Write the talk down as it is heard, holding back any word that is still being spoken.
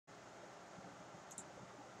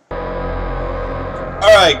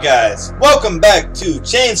Alright guys, welcome back to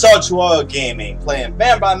Chainsaw Chihuahua Gaming, playing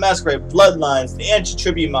Vampire Masquerade Bloodlines, the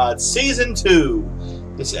Anti-Tribute Mod, Season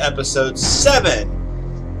 2. This is Episode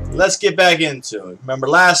 7. Let's get back into it. Remember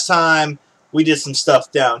last time, we did some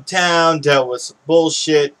stuff downtown, dealt with some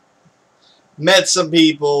bullshit, met some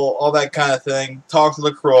people, all that kind of thing, talked to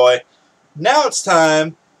LaCroix. Now it's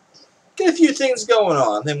time to get a few things going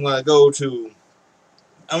on. Then I'm going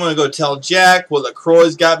to go tell Jack what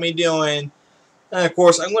LaCroix's got me doing. And of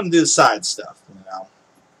course, I'm going to do the side stuff, you know.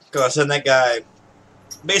 Going to send that guy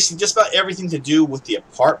basically just about everything to do with the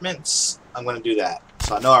apartments. I'm going to do that.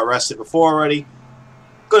 So I know I rested before already.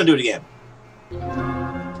 Going to do it again.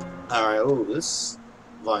 Alright, oh, this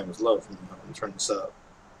volume is low for me. Let me turn this up.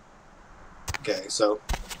 Okay, so.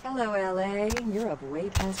 Hello, LA. You're up way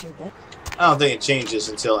past your bed. I don't think it changes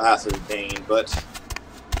until after the Bane, but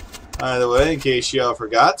either way, in case y'all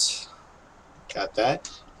forgot. Got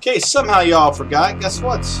that. Okay, somehow y'all forgot. Guess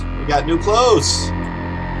what? We got new clothes.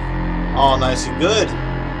 All nice and good.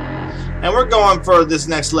 And we're going for this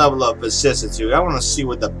next level of vicissitude. I want to see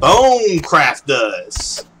what the bone craft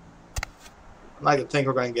does. I'd like to think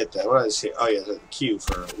we're going to get that. What did I say? Oh, yeah, there's a queue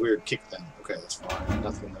for a weird kick thing. Okay, that's fine.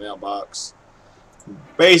 Nothing in the mailbox.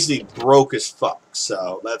 Basically broke as fuck.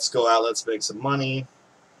 So let's go out. Let's make some money.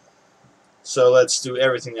 So let's do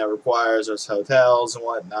everything that requires us hotels and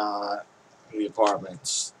whatnot. The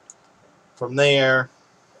apartments. From there,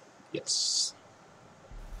 yes,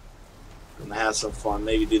 gonna have some fun.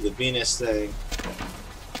 Maybe do the Venus thing.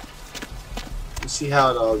 We'll see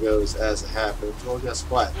how it all goes as it happens. Well, guess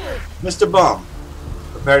what, Mr. Bum,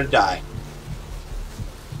 prepare to die.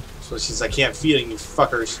 So since I can't feed you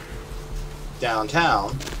fuckers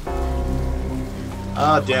downtown,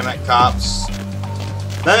 oh damn it, cops.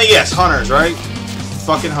 Let me guess, hunters, right?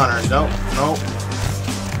 Fucking hunters. Nope, nope.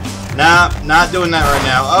 Nah, not doing that right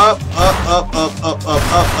now. Up, up, up, up, up, up,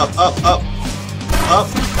 up, up, up, up, up.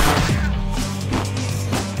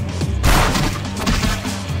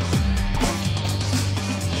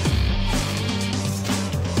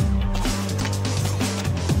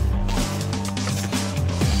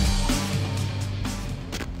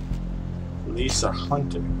 Police are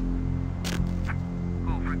hunting.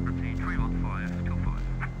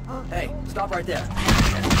 Hey, stop right there.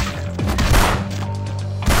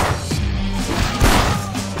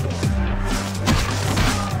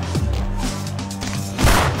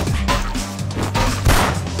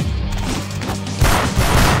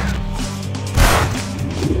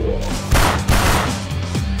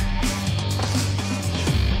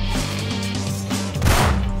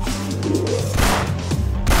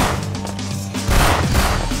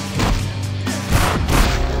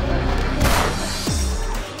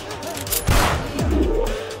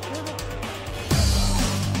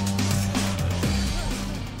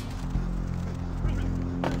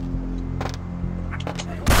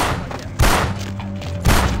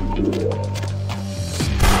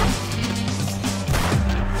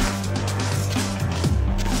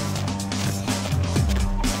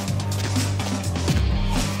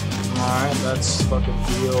 Alright, let's fucking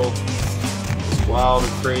deal this wild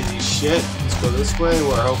and crazy shit. Let's go this way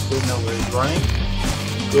where hopefully nobody's running.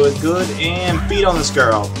 Good, good, and feed on this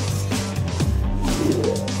girl.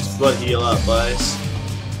 Let's blood heal up, guys.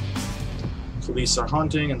 Police are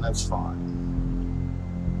hunting, and that's fine.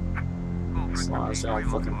 As long as they don't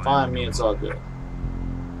fucking find me, it's all good.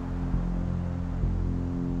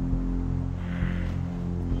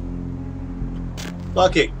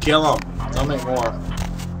 Fuck it, kill them. Don't make more.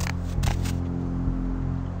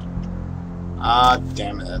 Ah,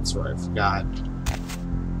 damn it, that's right, I forgot.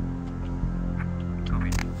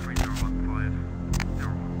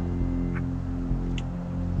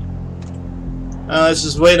 Let's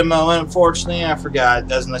just wait a moment. Unfortunately, I forgot. It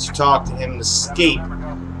doesn't let you talk to him and escape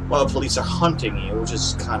while the police are hunting you, which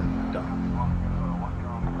is kind of dumb.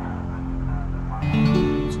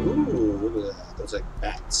 Ooh, look at that. Those are like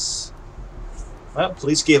bats. Well,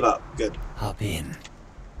 police gave up. Good. Hop in.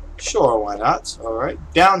 Sure, why not? Alright,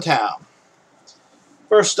 downtown.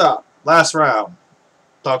 First stop, last round.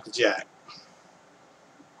 Talk to Jack.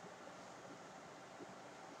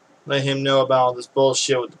 Let him know about all this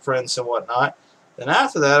bullshit with the prince and whatnot. Then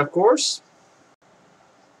after that, of course,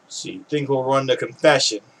 so you think we'll run the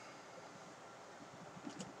confession.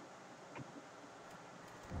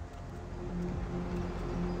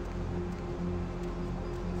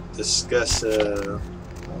 Discuss,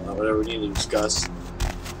 whatever we need to discuss.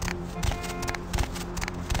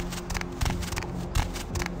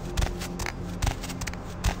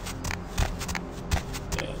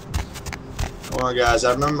 Come on, guys,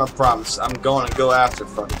 I remember my promise. I'm going to go after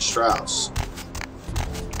fucking Strauss.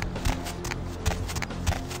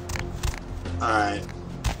 Alright.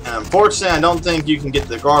 And unfortunately, I don't think you can get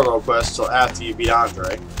the gargoyle quest until after you beat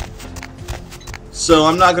Andre. So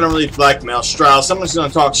I'm not going to really blackmail Strauss. I'm just going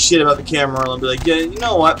to talk shit about the camera and be like, yeah, you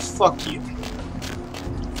know what? Fuck you.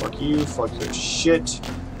 Fuck you. Fuck your shit.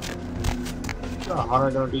 Is a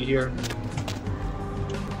hunter going to be here?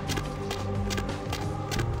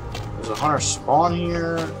 Does a hunter spawn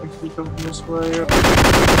here? If we come from this way?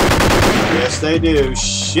 Yes, they do.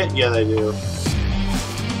 Shit, yeah, they do.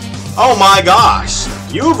 Oh my gosh!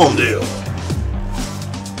 Few of them do.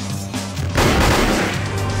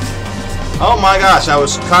 Oh my gosh, I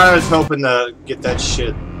was kind of hoping to get that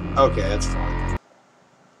shit. Okay, that's fine.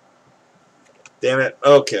 Damn it.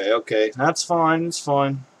 Okay, okay. That's fine, it's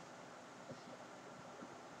fine.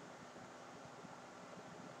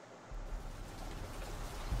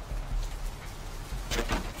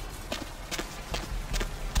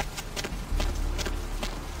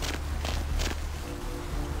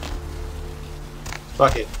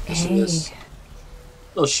 Fuck it. Listen to this. A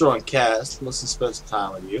little short on cast. Let's spend some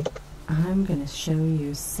time with you. I'm gonna show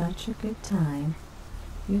you such a good time.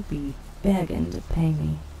 You'd be begging to pay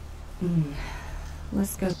me.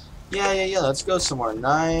 Let's go. Yeah. Let's go somewhere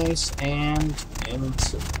nice and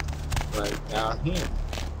into right down here.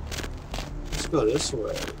 Let's go this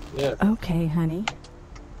way. Yeah. Okay, honey.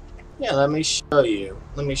 Yeah, let me show you.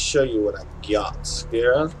 Let me show you what I got,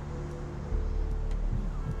 Scarab.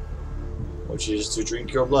 Which is to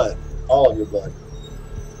drink your blood. All of your blood.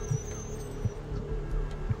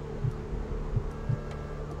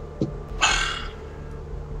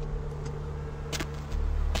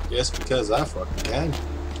 Just because I fucking can.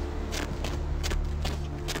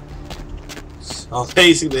 So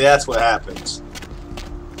basically that's what happens.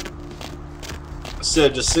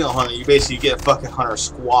 Instead of just single hunter, you basically get fucking hunter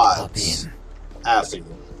squads after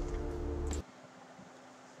you.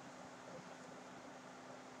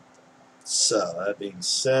 So, that being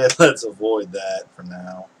said, let's avoid that for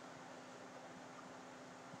now.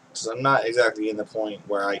 Because I'm not exactly in the point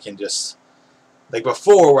where I can just... Like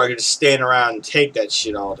before, where I could just stand around and take that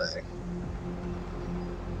shit all day.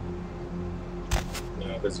 You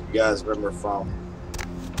know, because if you guys remember from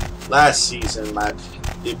last season,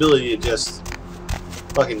 the ability to just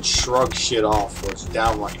fucking shrug shit off was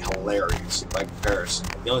downright hilarious by comparison.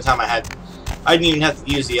 The only time I didn't even have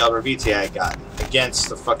to use the Elder VT I got against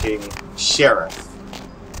the fucking sheriff.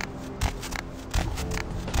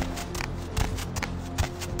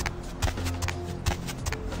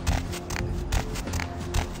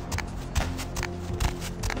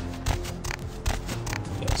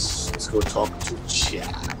 Yes, let's go talk to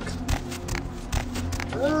Jack.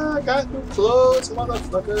 Ah, I got new clothes,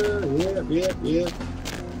 motherfucker. Yeah.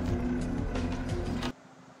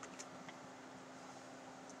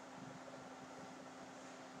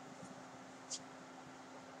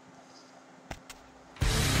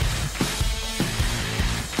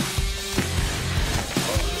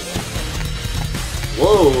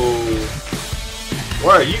 Whoa!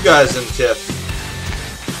 Where are you guys in Tiff?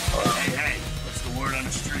 Hey, what's the word on the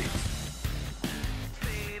street?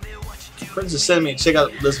 Princess sent me to check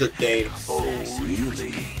out Elizabeth Dane. Oh,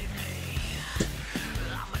 really?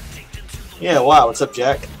 Yeah, wow, what's up,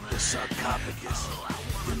 Jack? The sarcophagus.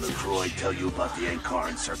 Did LaCroix tell you about the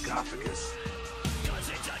Ankaran sarcophagus?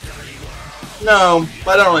 No,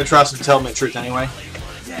 but I don't really trust him to tell me the truth anyway.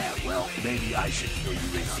 Yeah, well, maybe I should fill you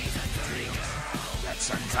in on the details. That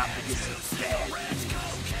sarcophagus is bad.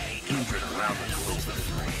 Kindred around the globe has been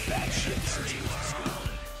doing bad shit since he was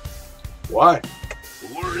discovered. Why? The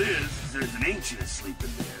word is there's an ancient asleep in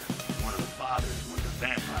there. One of the fathers, one of the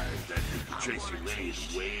vampires that could trace your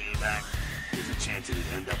lineage way back. There's a chance it'd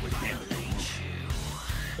end up with him in the room.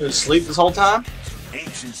 He was asleep this whole time?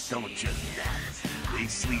 Ancients don't just nap. They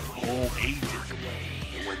sleep whole ages away.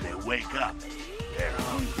 And when they wake up, they're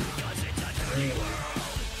hungry.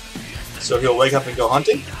 So he'll wake up and go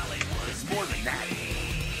hunting? It's more than that.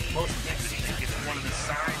 Most people think it's one of the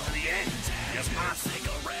signs of the end. Just not.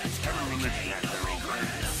 Every religion has their own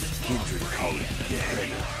version. Kindred call it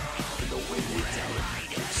Gehenna. And the way they tell it,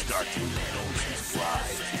 it starts when the oceans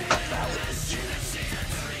rise to the valley of Jesus.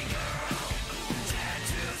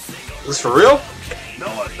 Is this for real?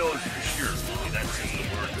 No one knows for sure. That's just the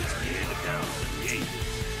word that's handed down to the ages.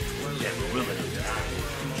 Never really denied it.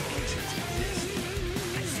 The ancients exist.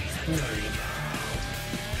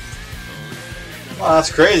 Wow,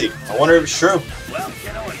 that's crazy. I wonder if it's true. Well,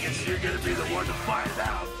 you know, I guess you're gonna be the one to find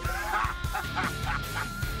out.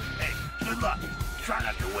 Hey, good luck. Try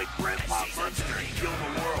not to wake Grandpa Munster and kill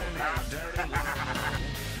the world, huh?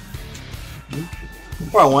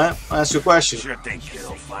 Before I went, I'll ask you a question. Sure thing,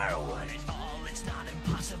 kiddo. Fire away.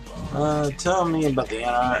 Tell me about the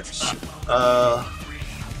anarchs.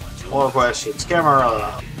 More questions.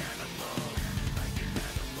 Camera.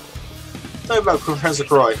 Tell me about Professor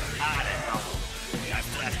Croy.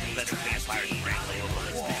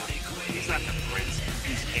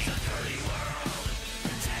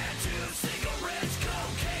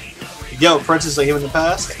 Yo, Princess like him in the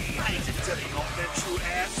past?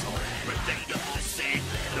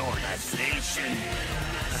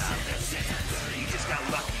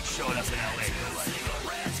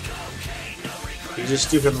 He's just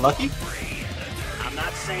stupid and lucky? I'm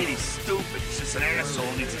not saying he's stupid, he's just an asshole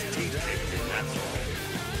and needs his teeth kicked in, that's all.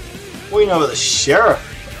 What do you know about the sheriff?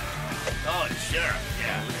 Oh, the sheriff,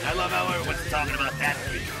 yeah. I love how everyone's talking about that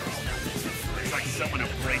kid. It's like someone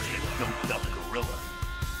embracing a doped up gorilla.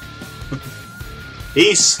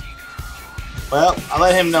 Peace. Well, I'll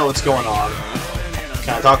let him know what's going on.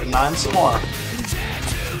 Can I talk to Nine some more?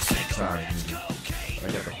 Sorry,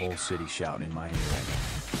 I got the whole city shouting in my ear right now.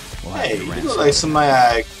 We'll have Hey, to you ransom look like somebody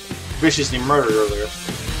I viciously murdered earlier.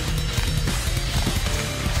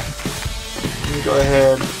 Let me go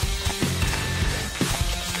ahead.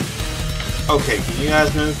 Okay, can you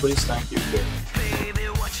guys move, please? Thank you. Good.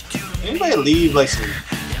 Anybody leave like some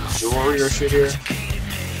jewelry or shit here?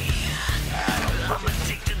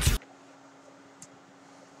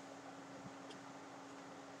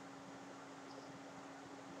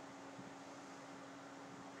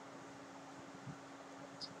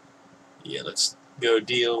 Yeah, let's go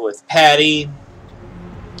deal with Patty.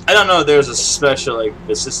 I don't know if there's a special, like,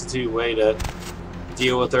 vicissitude way to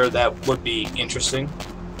deal with her that would be interesting.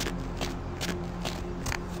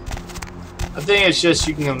 I think it's just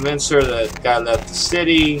you can convince her that the guy left the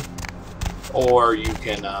city, or you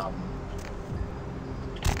can,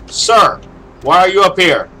 Sir, why are you up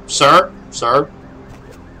here? Sir? Sir?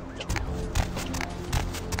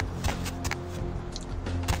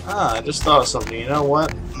 Ah, I just thought of something. You know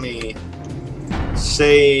what? Let me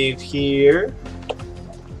save here.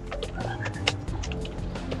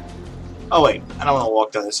 Oh wait, I don't want to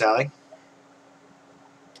walk down this alley.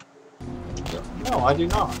 No, I do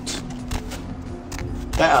not.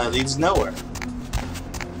 That alley leads nowhere.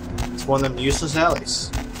 It's one of them useless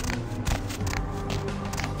alleys.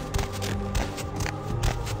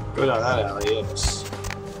 Go down that alley, yes.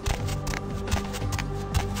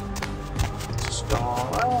 Just go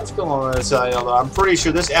on. Well, let's go on this alley, although I'm pretty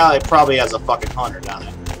sure this alley probably has a fucking hunter down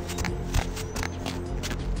it.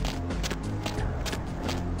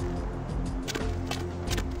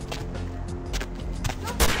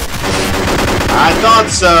 I thought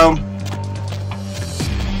so.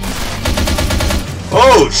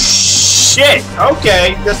 Oh shit!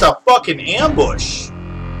 Okay, that's a fucking ambush.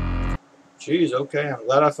 Jeez, okay, I'm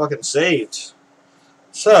glad I fucking saved.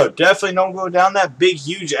 So, definitely don't go down that big,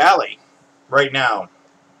 huge alley right now.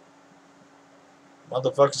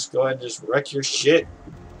 Motherfuckers, go ahead and just wreck your shit.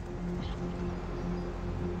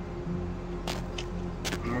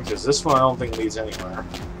 Because this one I don't think leads anywhere.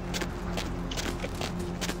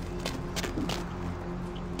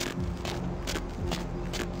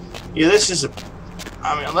 Yeah, this is a...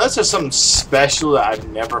 I mean, unless there's something special that I've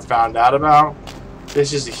never found out about,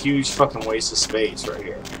 this is a huge fucking waste of space right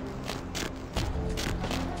here.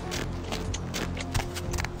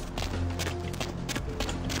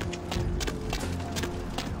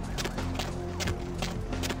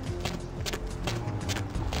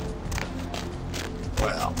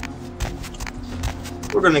 Well,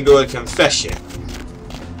 we're gonna go to confession.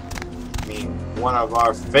 I mean, one of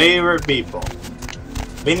our favorite people.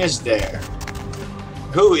 Venus Dare.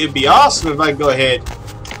 Who, it'd be awesome if I could go ahead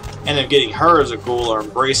and end up getting her as a ghoul or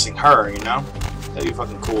embracing her, you know? That'd be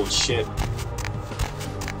fucking cool as shit.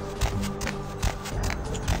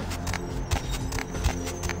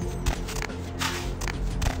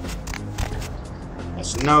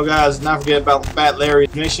 So no, guys, not forget about Fat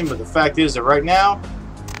Larry's mission, but the fact is that right now,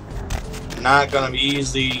 not gonna be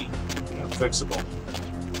easily, fixable.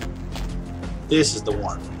 This is the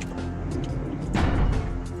one.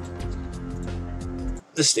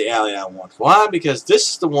 This is the alley I want. Why? Because this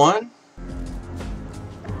is the one.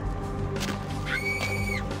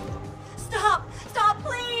 Stop! Stop,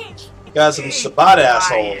 please! You got some Sabat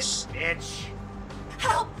assholes. Bitch.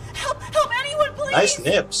 Help! Help! Help! Anyone, please! Nice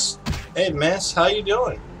nips. Hey, miss, how you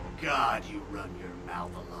doing? God, you run your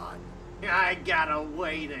mouth a lot. I got a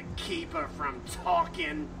way to keep her from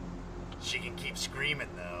talking. She can keep screaming,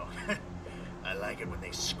 though. I like it when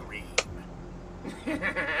they scream.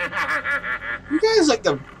 You guys like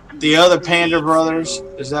the other Panda brothers?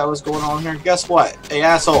 Is that what's going on here? Guess what? Hey,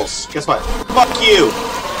 assholes. Guess what? Fuck you!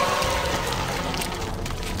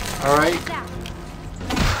 Alright.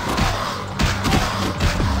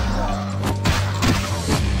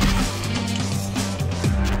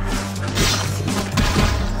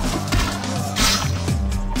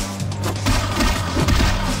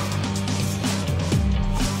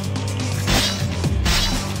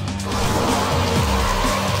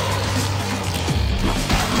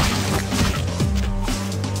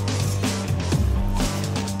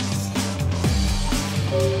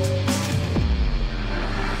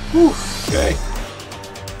 Whew, okay.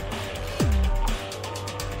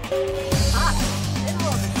 Middle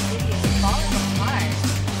of the city is falling apart.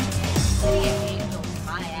 City of Angels,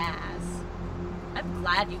 my ass. I'm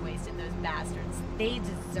glad you wasted those bastards. They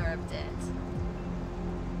deserved it.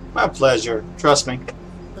 My pleasure. Trust me.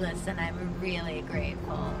 Listen, I'm really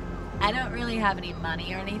grateful. I don't really have any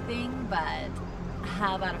money or anything, but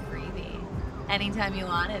how about a freebie? Anytime you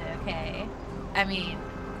want it, okay? I mean,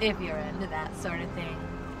 if you're into that sort of thing,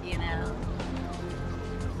 you know?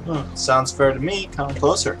 Sounds fair to me. Come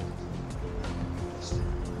closer.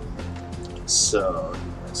 So,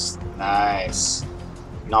 it's nice.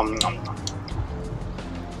 Nom nom nom.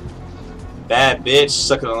 Bad bitch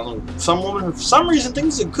sucking on some woman for some reason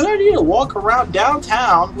thinks it's a good idea to walk around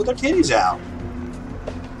downtown with her titties out.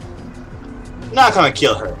 I'm not gonna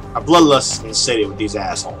kill her. I bloodlust in the city with these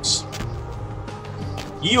assholes.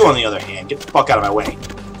 You, on the other hand, get the fuck out of my way.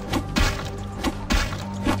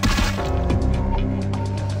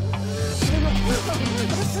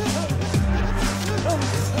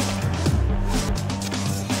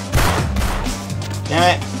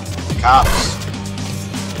 Damn it. Cops.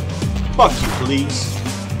 Fuck you, police.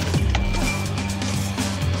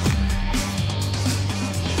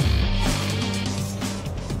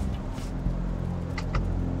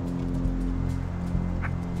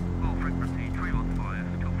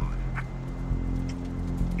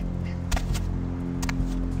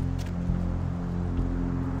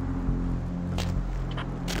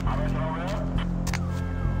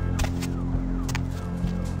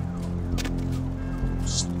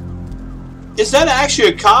 Is that actually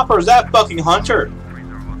a cop or is that fucking Hunter?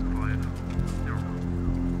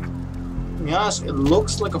 To be honest, it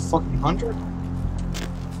looks like a fucking Hunter.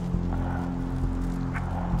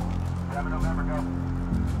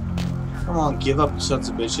 Come on, give up, you sons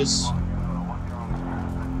of bitches.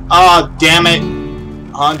 Oh, damn it.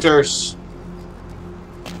 Hunters.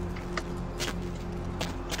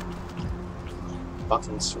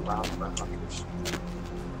 Fucking surrounded by hunters.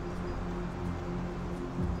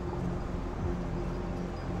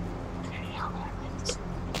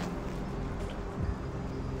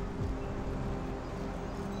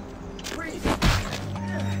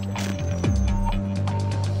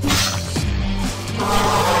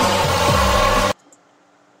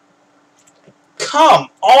 Come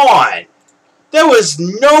on! There was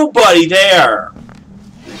nobody there!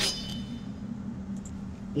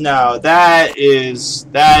 No, that is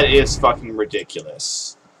fucking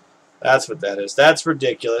ridiculous. That's what that is. That's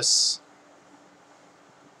ridiculous.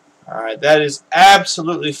 Alright, that is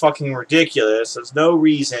absolutely fucking ridiculous. There's no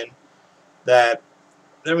reason that...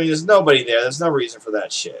 I mean, there's nobody there. There's no reason for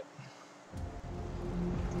that shit.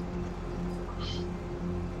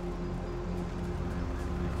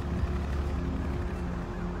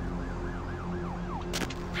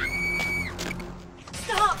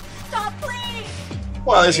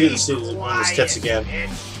 Well, at least you get to see his tits again.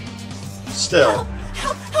 Still.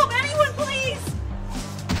 Help anyone, please!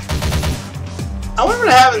 I wonder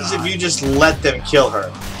what happens if you just let them kill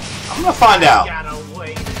her. I'm gonna find out. Got a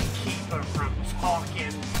way to keep her from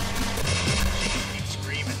talking. Keep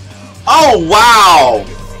screaming though. Oh, wow!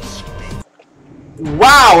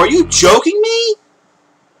 Wow, are you joking me?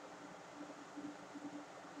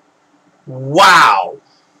 Wow.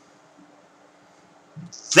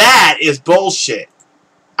 That is bullshit.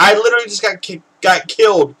 I literally just got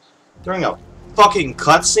killed during a fucking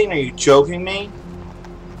cutscene. Are you joking me?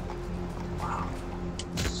 Wow.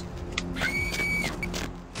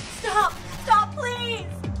 Stop, please!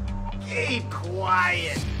 Keep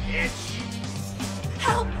quiet, bitch.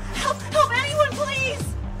 Help anyone, please!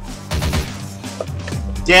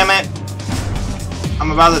 Damn it. I'm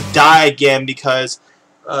about to die again because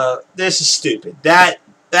this is stupid. That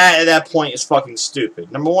at that point is fucking stupid.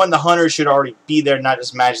 Number one, the hunters should already be there, not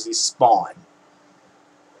just magically spawn.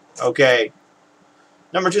 Okay.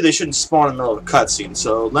 Number two, they shouldn't spawn in the middle of a cutscene.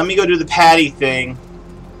 So let me go do the Patty thing.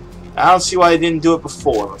 I don't see why they didn't do it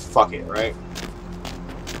before, but fuck it, right?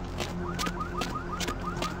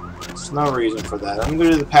 There's no reason for that. I'm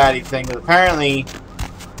gonna do the Patty thing, because apparently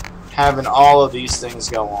having all of these things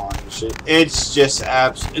go on, it's just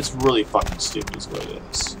it's really fucking stupid is what it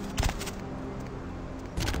is.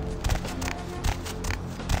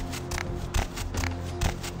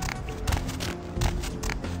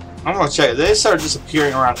 I'm gonna check. They start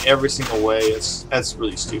disappearing around every single way. That's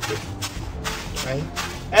really stupid. Right?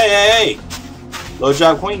 Hey, hey, hey! Low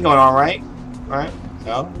job queen going on, right? Right?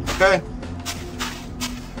 No? Okay.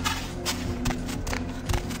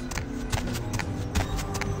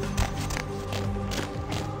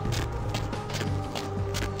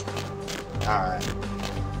 Alright.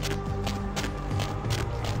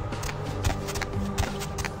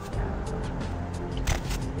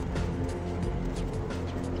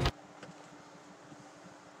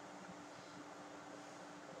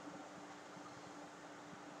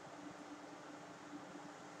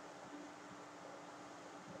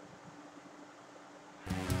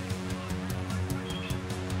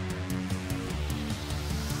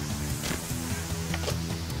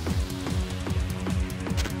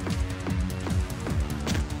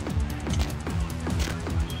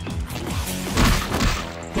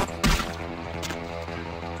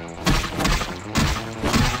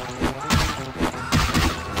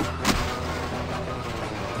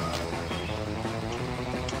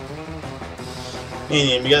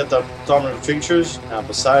 Medium, you got the dominant features.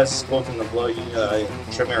 Besides smoking the blow, you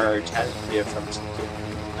trim your attachment from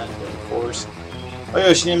of course. Oh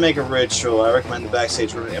yeah, she didn't make a ritual. I recommend the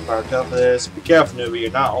backstage room at Empire Cup for this. Be careful, newbie.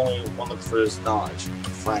 You're not only one looking for this knowledge.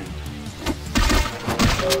 Friend.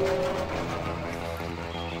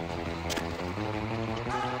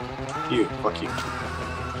 You, fuck you.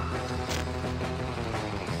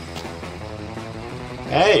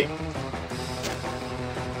 Hey!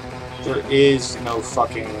 There is no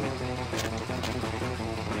fucking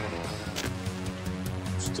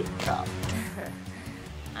stupid cop.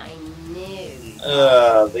 I knew.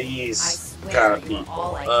 These I kind of swear you were people.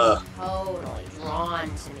 all like totally drawn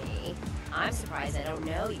to me. I'm surprised I don't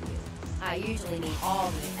know you. I usually meet all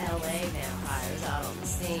the LA vampires out on the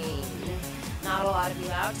scene. Not a lot of you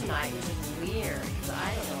out tonight, which is weird, because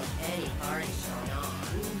I don't know if any party's going on.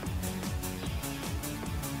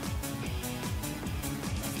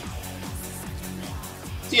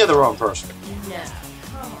 The other wrong person. No,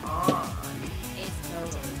 come on. It's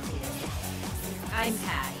totally clear. I'm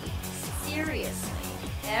Patty. Seriously,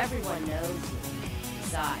 everyone knows me.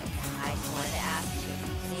 Besides, I just wanted to ask you if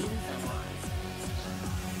you've seen someone.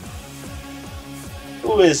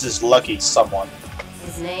 Who is this lucky someone?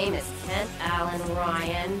 His name is Kent Allen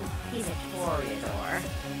Ryan. He's a toreador.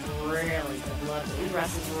 Really good looking.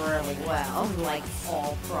 Dresses really well, like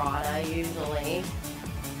all Prada usually.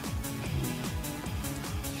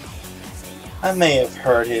 I may have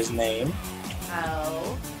heard his name.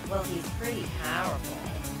 Oh, well, he's pretty powerful.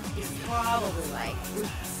 He's probably like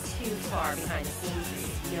too far behind the scenes for you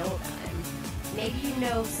to know about him. Maybe you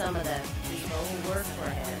know some of the people who work for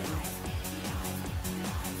him.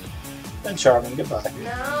 Then charming, goodbye.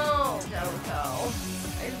 No, don't go.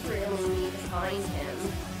 I really need to find him.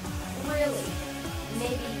 Really.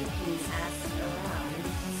 Maybe you can ask around.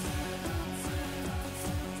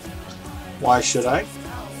 Why should I?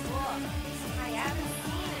 Oh, look. I haven't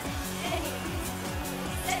seen him. Anyway, he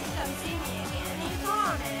said he'd come see me again. He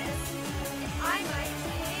promised. I might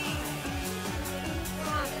see.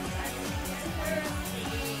 Promise I won't get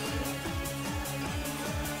thirsty.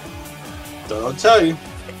 Don't tell you.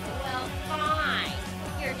 Well, fine.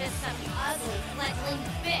 You're just some ugly, fledgling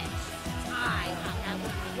bitch. I hung out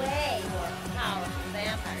with way more powerful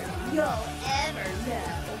vampires than you'll ever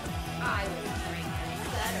know. I was drinking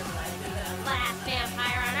better blood than the last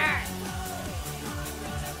vampire on Earth.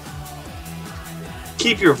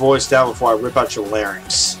 Keep your voice down before I rip out your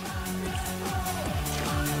larynx.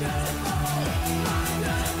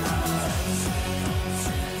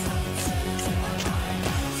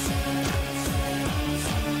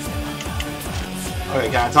 Okay,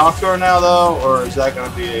 can I talk to her now, though? Or is that going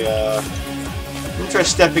to be a... Let me try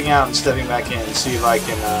stepping out and stepping back in and see if I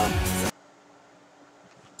can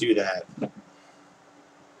do that.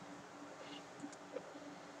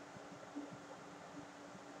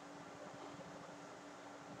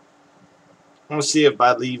 I'm going to see if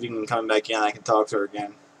by leaving and coming back in I can talk to her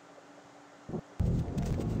again.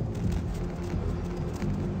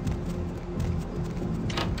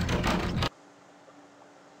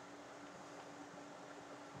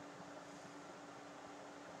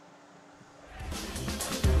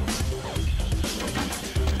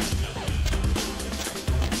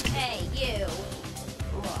 Hey, you.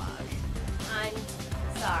 Look, I'm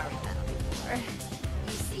sorry about before.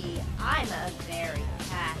 You see, I'm a very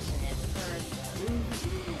passionate person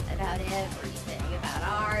about everything, about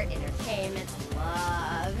art, entertainment,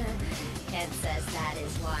 love. Ken says that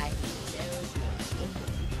is why he chose me.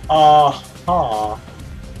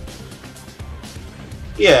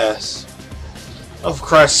 Yes. Oh, for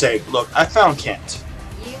Christ's sake, look, I found Kent.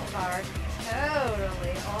 You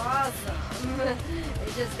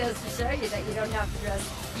just goes to show you that you don't have to dress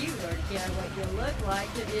cute or care what you look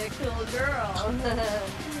like to be a cool girl.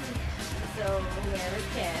 So, whoever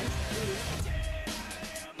can,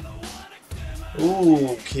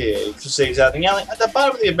 Okay, to say exactly. Yeah, at the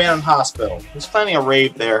bottom of the abandoned hospital. There's planning a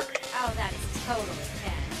raid there. oh, that's totally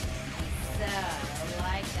Ken. So,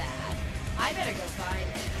 like that. I better go find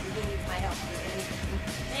it. You can use my help with anything.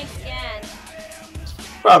 Thanks again.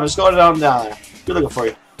 Problem, just go down there. Good looking for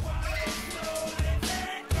you.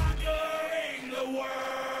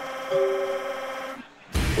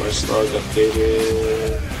 Quest log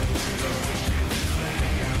updated.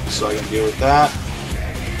 So I can deal with that.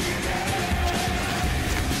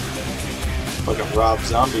 Fucking Rob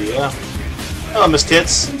Zombie, yeah. Hello, Miss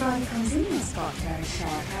Tits. Everybody comes in this spot very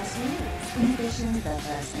sharp as rules. In addition, the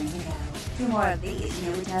first thing to go. 2 more of these, and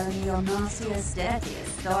you'll be telling me your nastiest,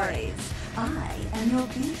 dirtiest stories. I am your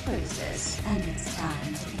beef priestess, and it's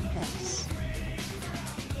time to confess.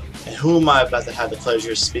 And who am I about to have the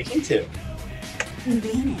pleasure of speaking to?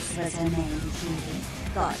 Venus was her name, Judy.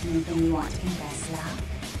 Got anything you want to confess, love?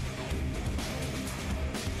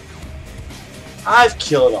 I've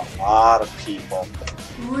killed a lot of people.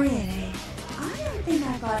 Really? I don't think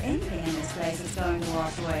I've got anything in this place that's going to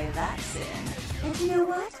wash away that sin. But you know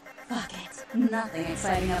what? Fuck it. Nothing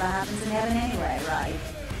exciting ever happens in heaven anyway, right?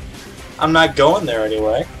 I'm not going there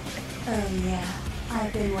anyway. Oh yeah,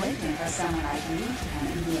 I've been waiting for someone like you to come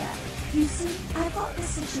in here. You see, I've got this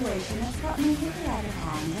situation that's got me really out of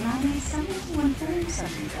hand, and I need someone to inform some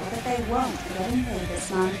people that they won't be getting paid this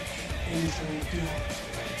month. Into yet.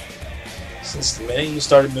 Since the minute you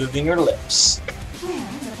started moving your lips. Well,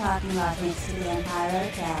 the parking lot next to the Empire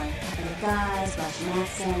Hotel. A couple of guys, Russian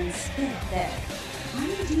accents, bit there. I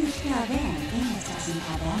need you to have in. Venus doesn't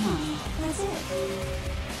have their money. That's it.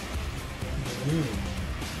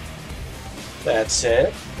 That's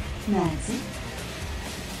it. That's it.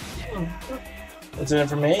 That's it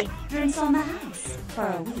for me. Drinks on the house for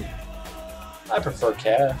a week. I prefer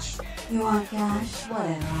cash. You want cash?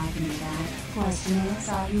 Whatever, I can do that. Question is,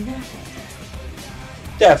 are you worth it?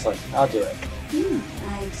 Definitely, I'll do it.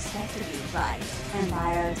 I expected you right.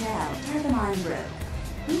 Empire Hotel, Turbine Brew.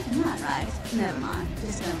 Not right. Never mind.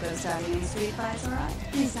 Just don't go starting any street fights, alright?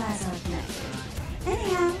 These guys are connected.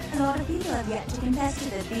 Anyhow, a lot of people have yet to confess to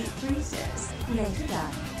the beat priestess. Later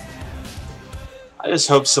done. I just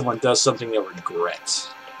hope someone does something they regret.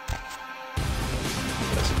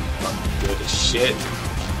 That's fucking good as shit.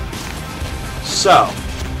 So,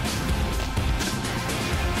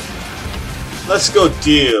 let's go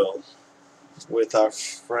deal with our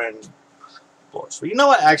friend Boris. Well, you know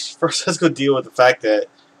what? Actually, first let's go deal with the fact that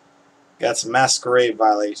got some masquerade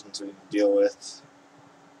violations we need to deal with.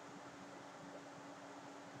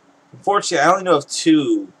 Unfortunately, I only know of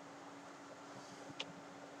two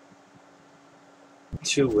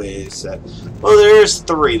ways that. Well, there's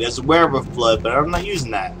 3. There's a werewolf blood, but I'm not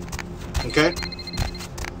using that. Okay.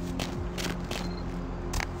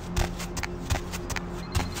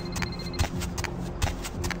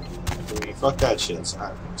 Fuck that shit.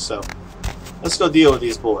 Alright, so let's go deal with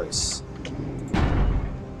these boys.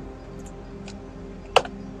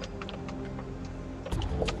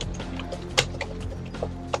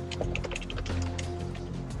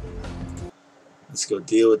 Let's go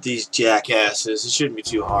deal with these jackasses. It shouldn't be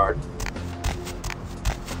too hard.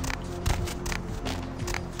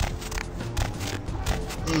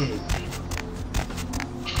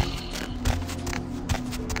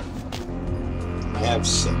 I have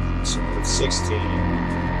 7, so it's 16.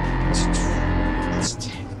 That's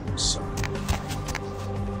 10. So.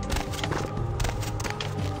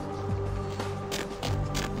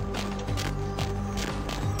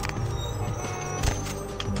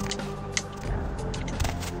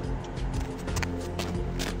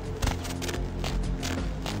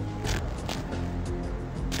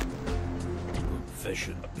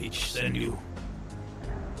 Confession, bitch, send you.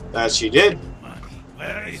 That she did. Money.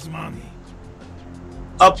 Where is money?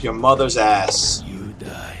 Up your mother's ass. You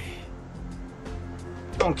die.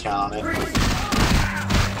 Don't count on it.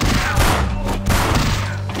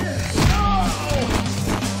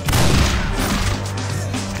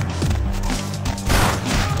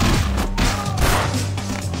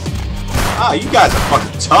 Ah, you guys are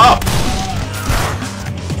fucking tough.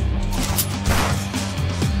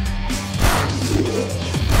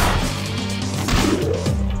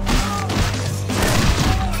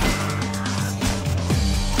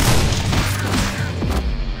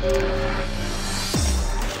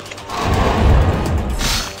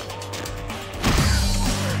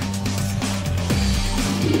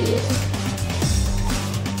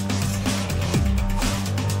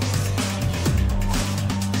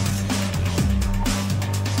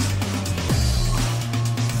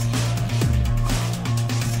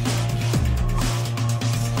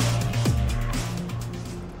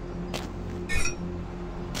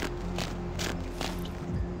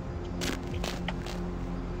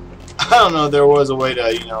 don't know if there was a way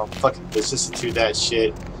to, you know, fucking vicissitude that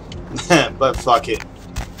shit. But fuck it.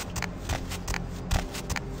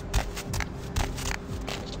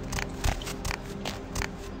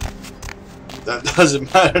 That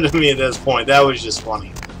doesn't matter to me at this point. That was just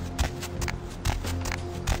funny.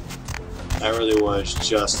 That really was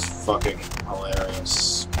just fucking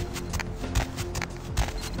hilarious.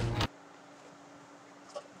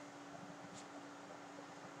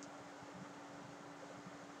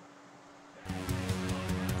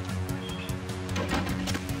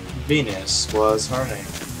 Venus was her name.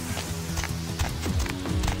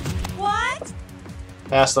 What?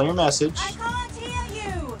 Passed on your message. I can't hear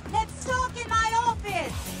you. Let's talk in my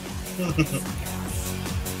office.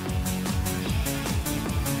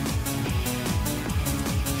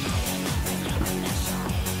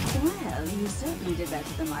 Well, you certainly did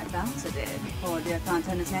better than my bouncer did. Poor dear can't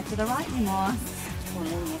turn his neck to the right anymore. Poor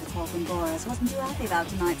lady at the Falcon Boris wasn't too happy about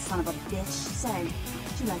tonight's son of a bitch. Say,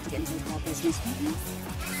 would you like to get into our business, maybe?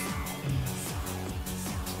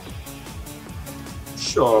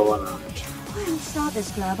 Sure, why not? Well, to start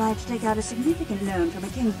this club, I have to take out a significant loan from a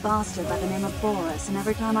king bastard by the name of Boris, and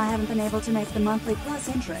every time I haven't been able to make the monthly plus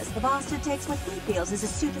interest, the bastard takes what he feels is a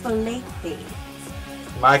suitable late fee.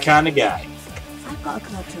 My kind of guy. I've got a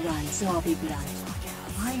club to run, so I'll be blunt.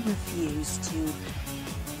 I refuse to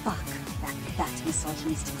fuck that fat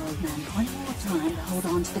misogynistic old man one more time to hold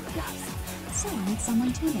on to the club. So I need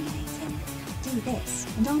someone to eliminate him. Do this,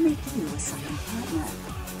 and I'll make you a second partner.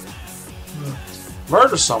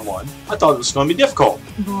 Murder someone? I thought it was going to be difficult.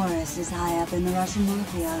 Boris is high up in the Russian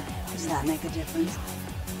mafia. Does that make a difference?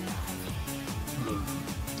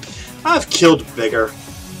 I've killed bigger.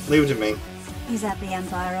 Leave it to me. He's at the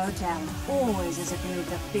Empire Hotel, always as a group of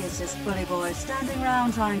the fiercest bully boys standing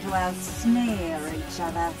around trying to outsmear each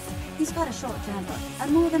other. He's got a short temper,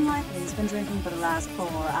 and more than likely he's been drinking for the last 4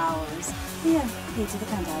 hours. Here, key to the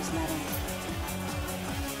penthouse ladder.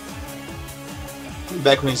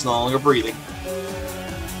 Back when he's no longer breathing.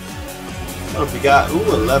 What have we got?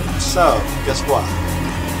 Ooh, 11. So, guess what?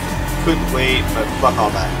 Couldn't wait, but fuck all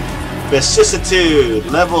that. Vicissitude,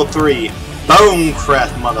 level 3. Bone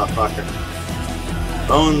craft, motherfucker.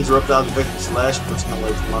 Bones ripped out of the victim's flesh, pushing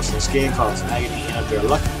away from muscle and skin, causing agony and, if they're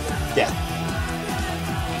lucky, death.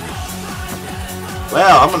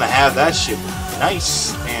 Well, I'm gonna have that shit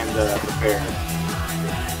nice and prepared.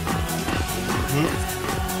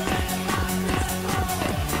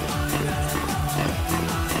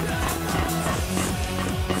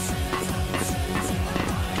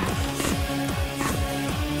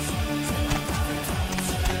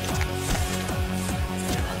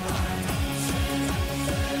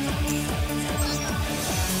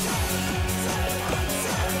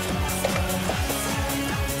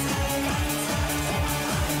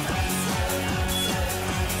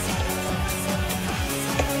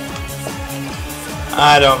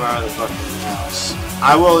 I don't remember the fucking else.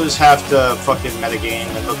 I will just have to fucking metagame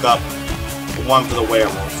and look up one for the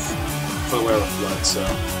werewolf. For the werewolf blood, so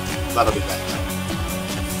that'll be that.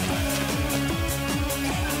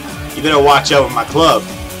 You better watch out with my club,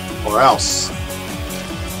 or else.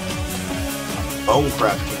 Bone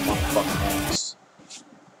crafting motherfucking ass.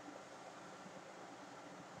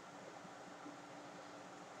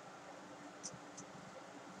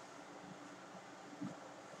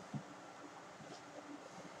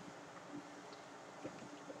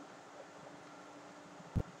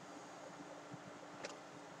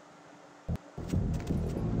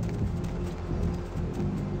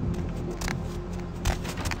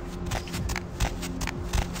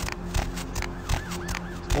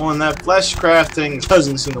 Well, and that flesh crafting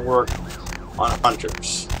doesn't seem to work on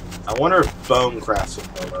hunters. I wonder if bone crafting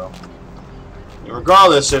will, though. And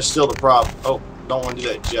regardless, there's still the problem. Oh, don't want to do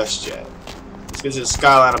that just yet. Let's get to the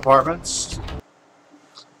Skyline Apartments.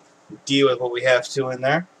 Deal with what we have to in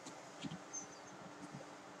there.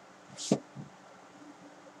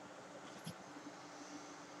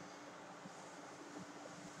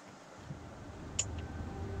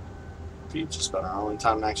 We just spent our own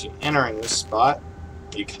time actually entering this spot,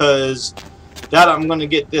 because that I'm going to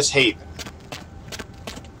get this haven.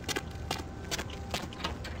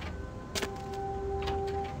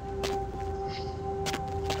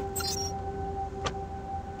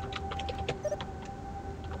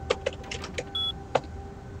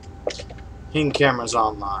 Hidden cameras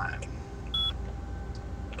online.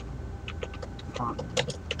 I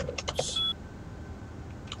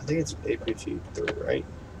think it's AP7, right?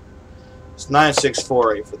 It's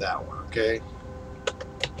 9648 for that one, okay?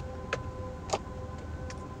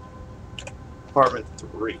 Apartment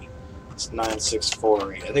 3. It's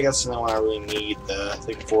 9648. I think that's the only one I really need the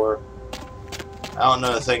thing for. I don't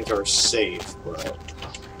know. I think they're safe, but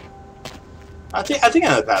I think I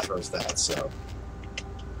know the password for that. So.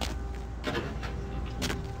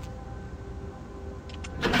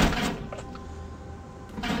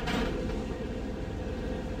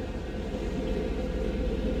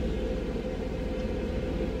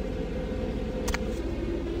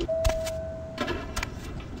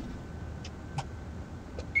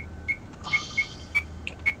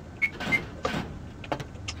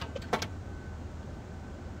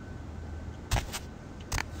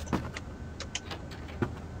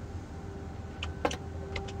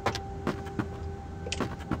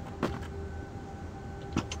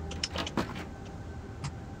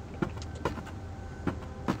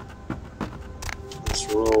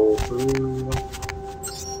 Roll through.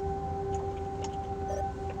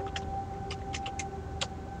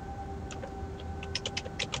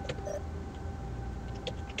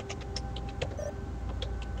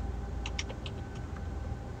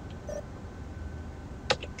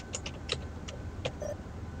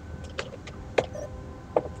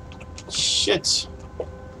 Shit!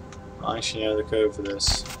 I actually know the code for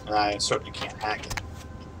this, and I certainly can't hack it.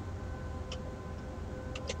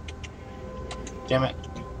 Damn it.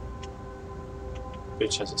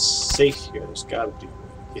 Bitch has a safe here. There's gotta be a way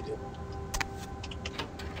to get it.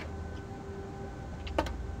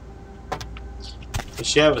 Does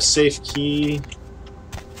she have a safe key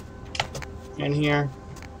in here?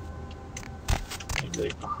 Maybe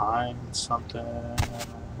like behind something.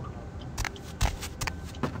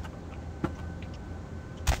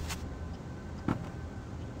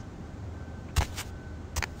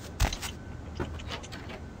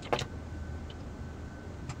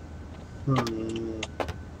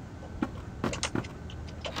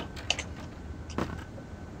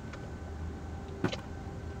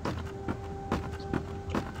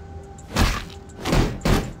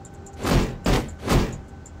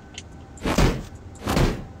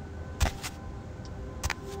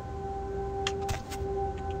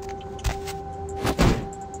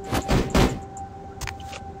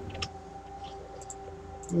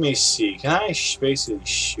 Let me see. Can I basically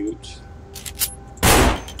shoot?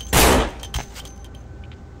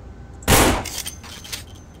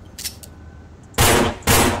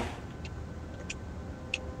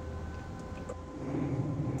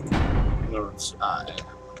 North's eye.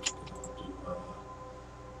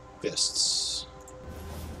 Fists.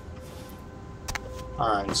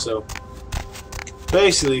 Alright, so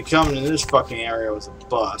basically coming to this fucking area with a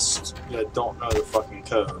bust that don't know the fucking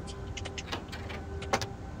code.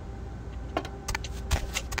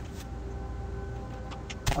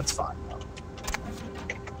 That's fine though.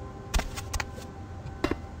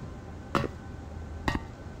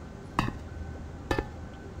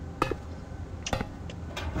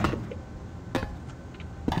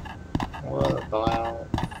 What about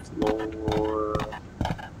floor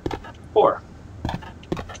 4?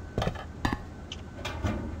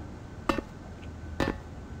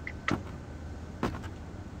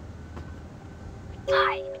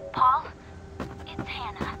 Hi, Paul. It's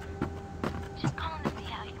Hannah. Just calling to see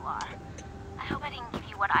how you are. I hope I didn't give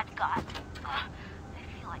you what I've got. I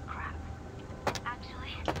feel like crap.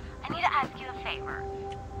 Actually, I need to ask you a favor.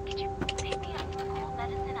 Could you pick me up some cold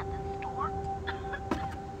medicine at the store?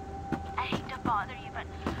 I hate to bother you, but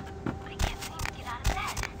I can't seem to get out of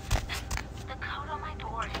bed. The code on my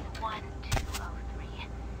door is 1203.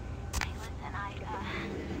 Hey, listen, I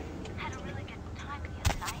had a really good time the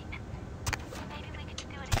other night. Maybe we could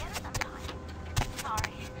do it again sometime.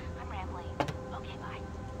 Sorry, I'm rambling. Okay, bye.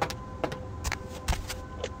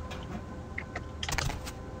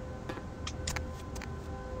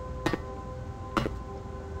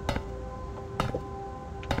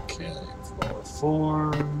 Okay, floor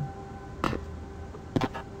 4.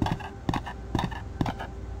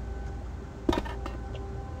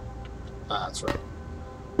 Ah, that's right.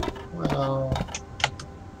 Well,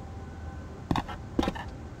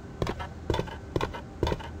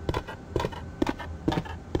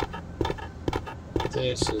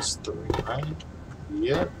 this is 3, right?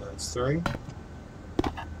 Yep, that's 3.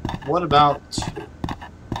 What about 2?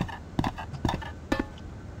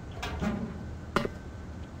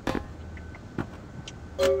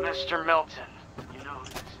 Mr. Milton, you know who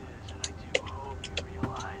this is, and I do hope you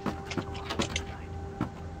realize that we're still on the night.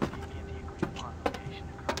 Meet me at the agreed upon location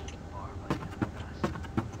across the bar by the other bus.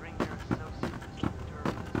 Bring your associate, Mr.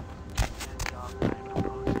 Durham, as well as the job that I'm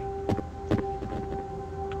proposing.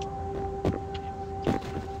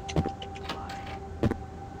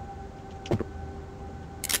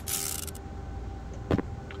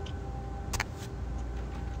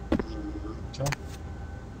 Okay.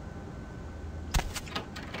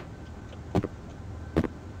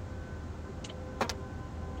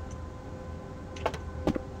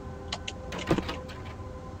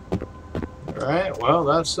 Alright, well,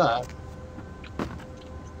 that's that.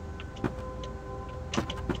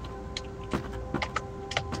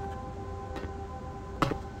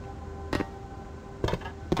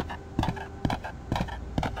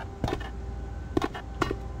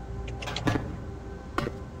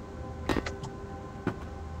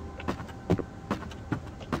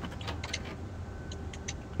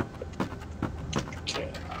 Okay,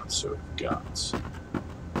 so we've got...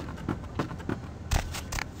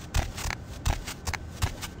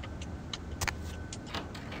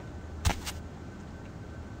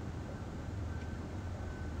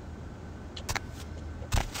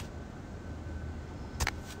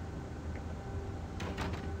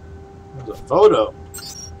 There's a photo.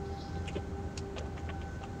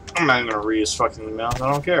 I'm not even gonna read his fucking emails.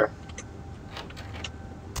 I don't care.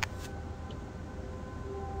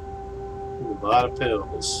 Ooh, a lot of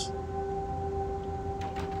pills.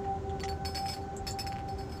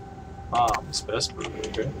 Mom's best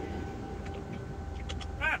burger.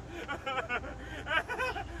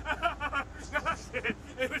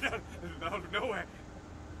 It was out of nowhere.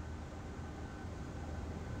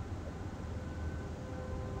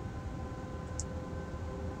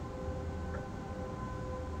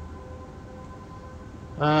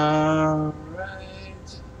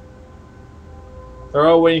 Alright. They're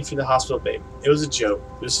all waiting for the hospital, babe. It was a joke.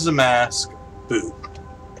 This is a mask. Boo.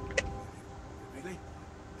 Really?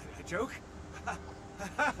 A joke? A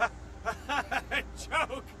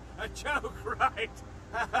joke! A joke, right?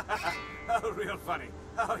 Oh, real funny.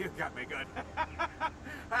 Oh, you got me good.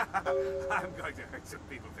 I'm going to hurt some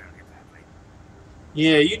people very badly.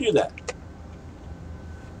 Yeah, you do that.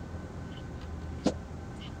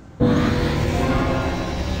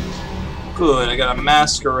 Good, I got a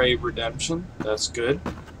masquerade redemption. That's good.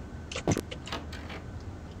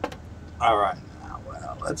 Alright, now,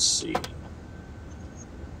 well, let's see.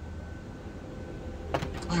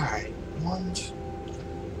 Alright, 1, 2.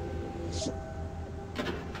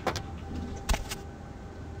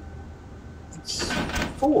 It's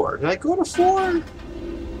 4. Did I go to 4?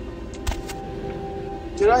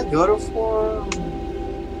 Did I go to 4?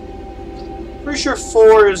 Pretty sure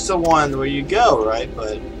 4 is the one where you go, right?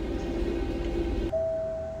 But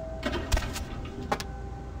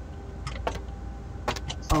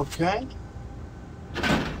okay.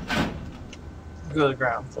 Go to the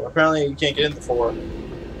ground floor. Apparently you can't get in the 4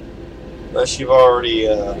 unless you've already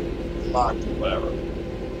locked it, whatever.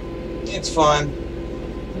 It's fun.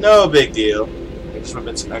 No big deal. There should have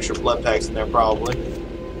been some extra blood packs in there probably.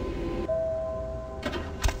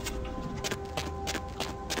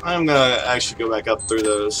 I'm gonna actually go back up through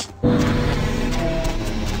those.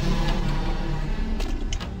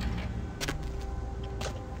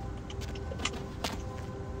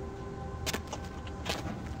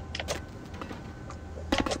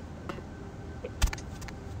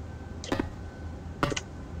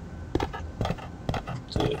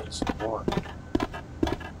 This 1,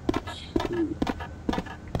 2,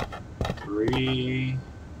 3.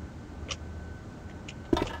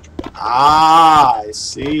 Ah, I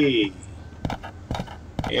see.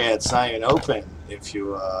 Yeah, it's not even open if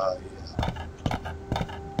you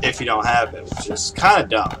don't have it, which is kind of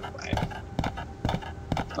dumb. Right?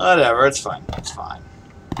 Whatever, it's fine. It's fine.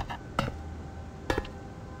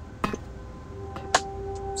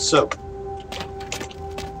 So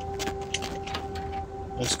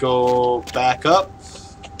let's go back up.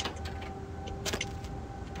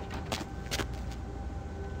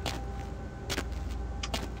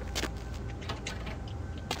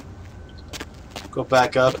 Go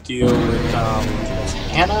back up, deal with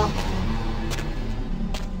Hannah.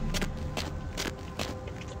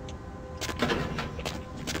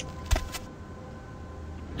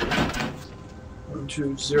 One,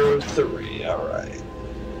 2, 0, 3. All right.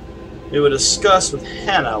 We will discuss with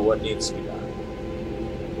Hannah what needs to be done.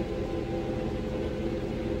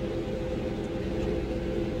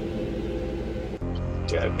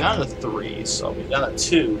 Okay, I've gotten a 3, so I'll be down to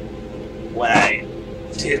 2 when I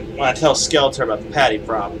tell Skeletor about the Patty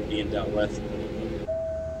problem being dealt with.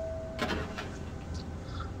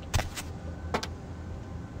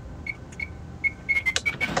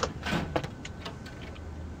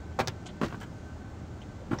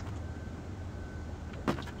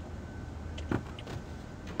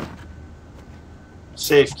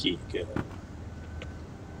 Safe key, good.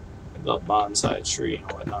 The bonsai tree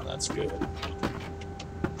and whatnot, that's good.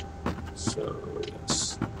 So,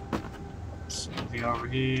 yes. Anything over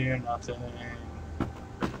here? Nothing.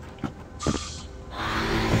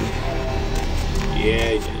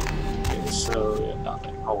 Yeah, okay, so, yeah,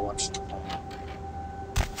 nothing. Whole bunch of nothing.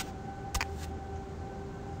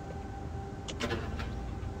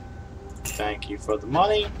 Thank you. you for the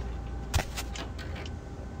money.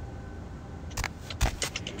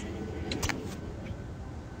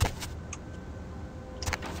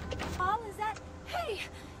 Paul, is that... Hey,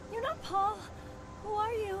 you're not Paul. Who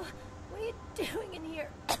are you? What are you doing in here?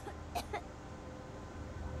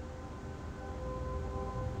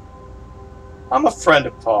 I'm a friend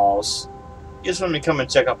of Paul's. He just wanted me to come and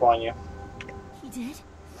check up on you. He did?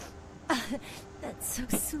 That's so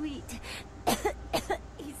sweet.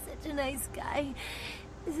 He's such a nice guy.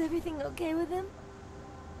 Is everything okay with him?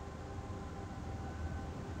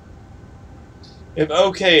 If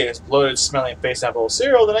okay is bloated, smelling face apple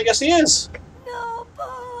cereal, then I guess he is. No,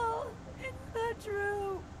 Paul. It's not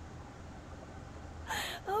true.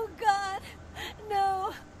 Oh, God.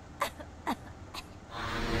 No.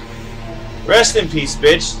 Rest in peace,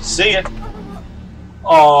 bitch. See ya.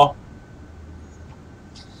 Aw.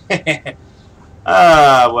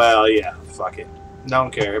 Well, yeah. Fuck it.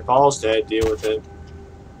 Don't care. Paul's dead. Deal with it.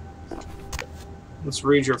 Let's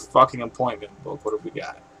read your fucking appointment book. What have we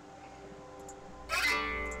got?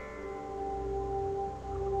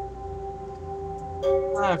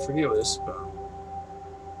 I forget what this is about.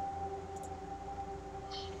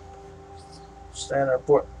 Standard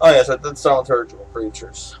report. Oh, yes, that's thaumaturgical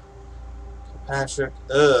creatures. Patrick,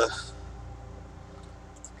 ugh.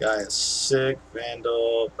 Guy is sick.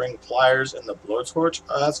 Vandal, bring pliers and the blowtorch.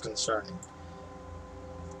 Oh, that's concerning.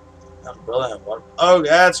 Umbrella and water. Oh,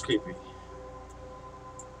 that's creepy.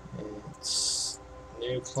 It's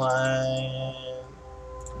new client.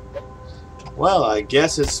 Well, I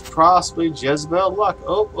guess it's possibly Jezebel luck.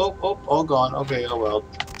 Oh, all gone. Okay, oh well.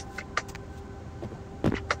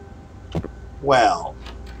 Well.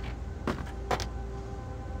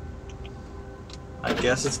 I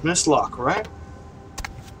guess it's Miss Luck, right?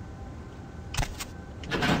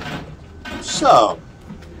 So.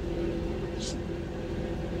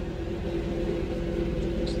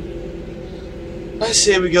 I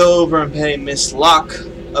say we go over and pay Miss Luck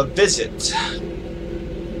a visit.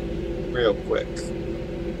 Real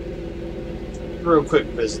quick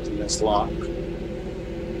visit to Miss Locke.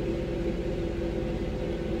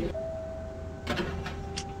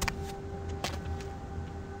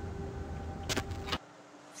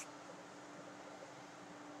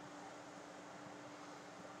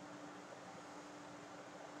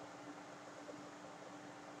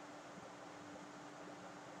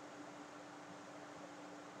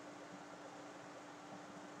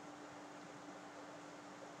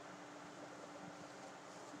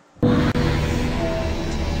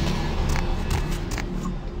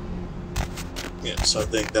 Yes, I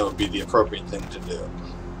think that would be the appropriate thing to do.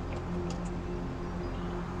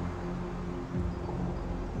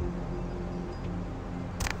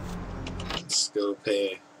 Let's go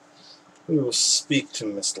pay. We will speak to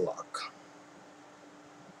Miss Locke.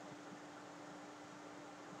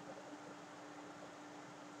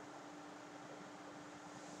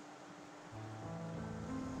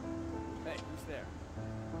 Hey, who's there?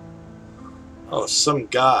 Oh, some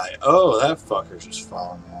guy. Oh, that fucker's just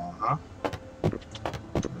following along, huh?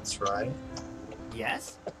 That's right.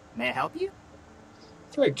 Yes? May I help you?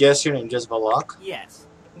 So I guess your name's Jezebel Locke? Yes.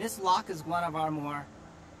 Miss Locke is one of our more,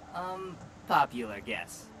 popular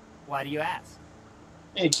guests. Why do you ask?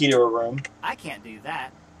 Any key to a room? I can't do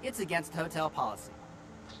that. It's against hotel policy.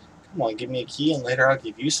 Come on, give me a key and later I'll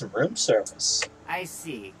give you some room service. I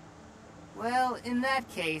see. Well, in that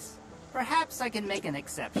case, perhaps I can make an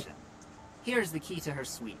exception. Here's the key to her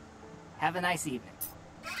suite. Have a nice evening.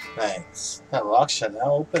 Thanks. That lock shall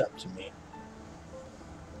now open up to me.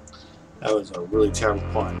 That was a really terrible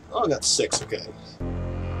point. Oh, I got 6, okay.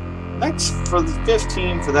 Next for the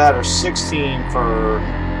 15 for that, or 16 for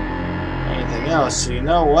anything else. So you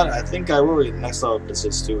know what? I think I will read the next level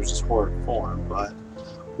consists to, which is Horrid Form, but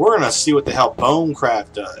we're gonna see what the hell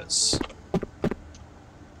Bonecraft does.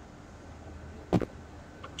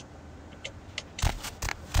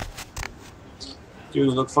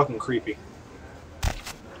 Dude, look fucking creepy.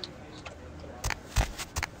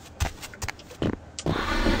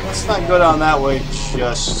 Let's not go down that way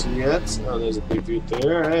just yet. Oh, there's a big dude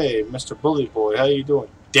there. Hey, Mr. Bully Boy, how you doing?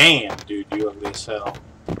 Damn, dude, you ugly as hell.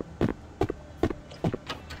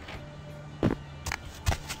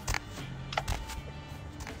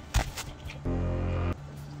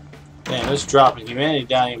 Man, this dropping humanity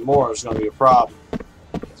down even more is going to be a problem.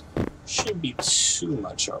 Shouldn't be too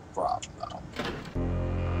much of a problem, though.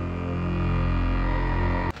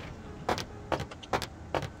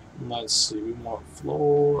 Let's see, we want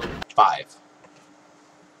floor 5.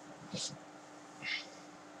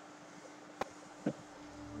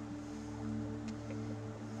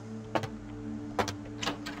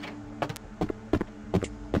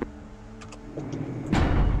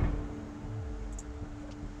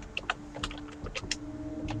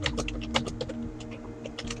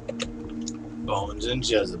 Bones and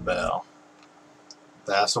Jezebel.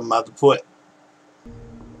 That's what I'm about to put.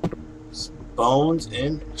 Bones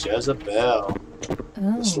and Jezebel.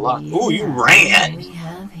 Oh, Ooh, you ran! What we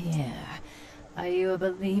have here. Are you a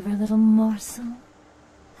believer, little morsel?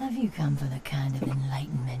 Have you come for the kind of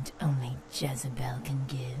enlightenment only Jezebel can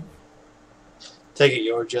give? Take it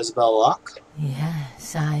you're Jezebel Locke?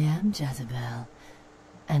 Yes, I am Jezebel.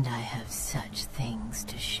 And I have such things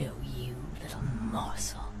to show you, little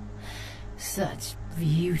morsel. Such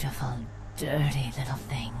beautiful, dirty little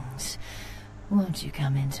things. Won't you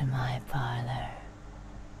come into my parlor?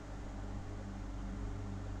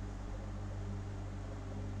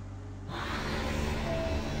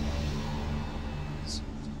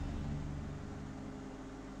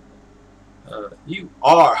 You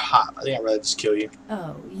are hot. I think I'd rather just kill you.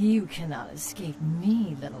 Oh, you cannot escape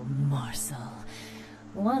me, little morsel.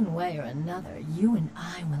 One way or another, you and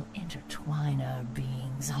I will intertwine our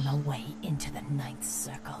beings on the way into the ninth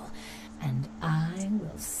circle, and I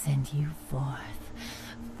will send you forth,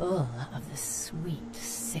 full of the sweet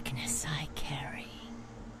sickness I carry.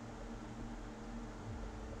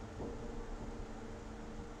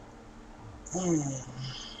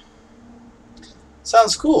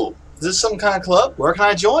 Sounds cool. Is this some kind of club? Where can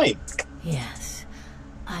I join? Yes,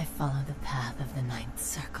 I follow the path of the ninth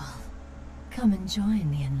circle. Come and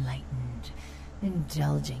join the enlightened,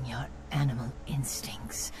 indulging your animal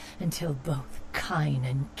instincts until both kind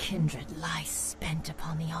and kindred lie spent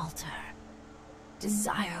upon the altar.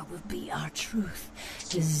 Desire will be our truth,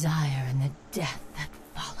 desire and the death that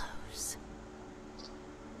follows.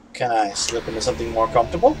 Can I slip into something more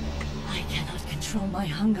comfortable? I cannot control my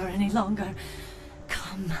hunger any longer.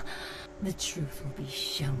 Come, the truth will be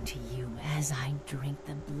shown to you as I drink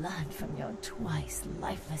the blood from your twice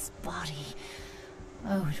lifeless body.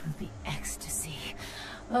 Oh, it will be ecstasy.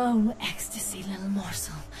 Oh, ecstasy, little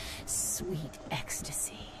morsel. Sweet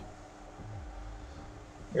ecstasy.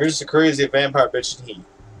 Here's the crazy vampire bitch in heat,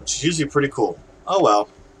 which is usually pretty cool. Oh well.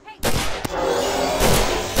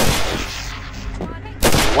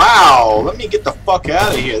 Wow, let me get the fuck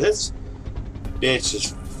out of here. This bitch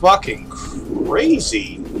is fucking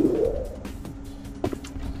crazy.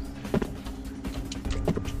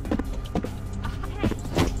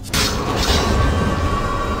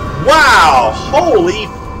 Wow, holy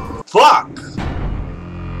fuck.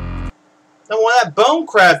 And when that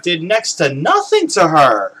bonecraft did next to nothing to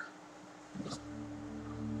her.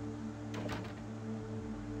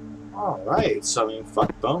 Alright, so I mean,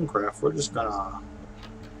 fuck bonecraft. We're just gonna...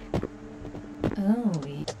 Oh,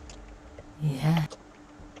 yeah.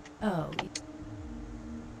 Oh,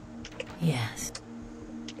 yes.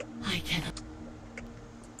 I cannot...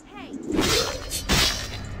 Hey!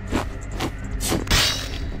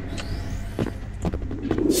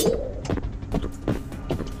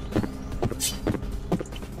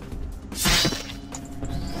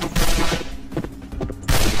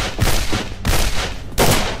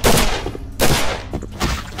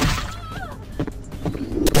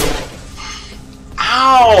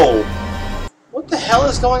 Ow! What the hell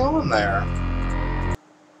is going on there?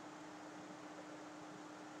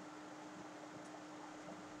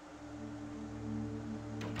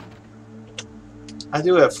 I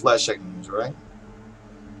do have flesh I can use, right?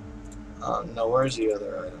 No, where's the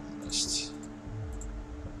other item list?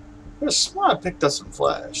 I swear I picked up some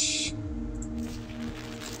flesh.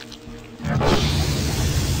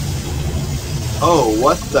 Oh,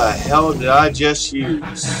 what the hell did I just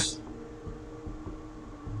use?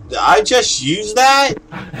 Did I just use that?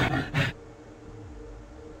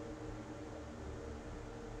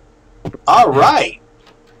 Alright.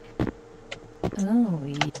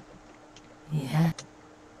 Oh, yeah.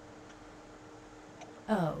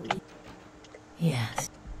 Oh, yes.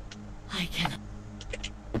 I cannot...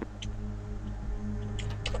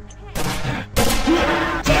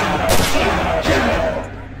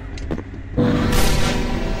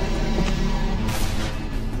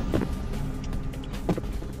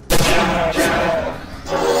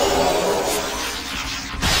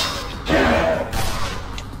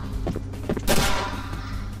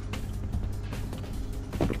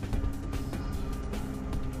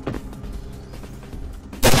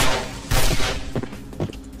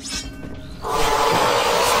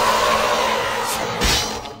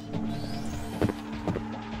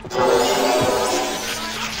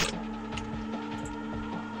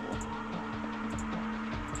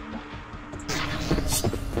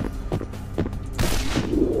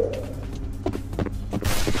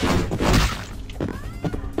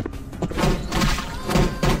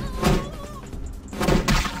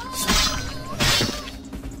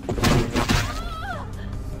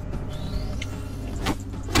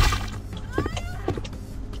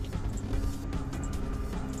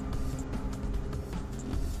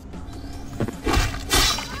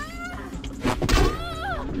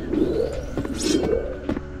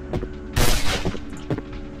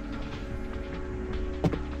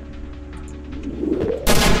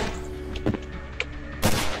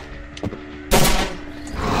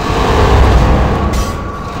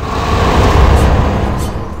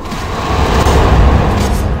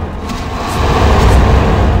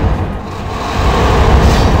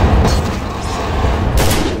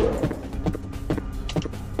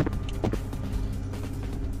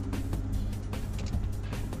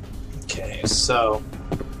 Okay, so...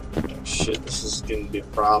 Oh, shit, this is going to be a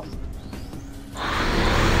problem.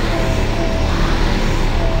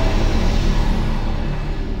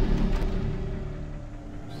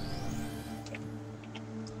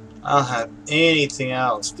 I don't have anything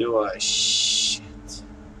else, do I? Shit.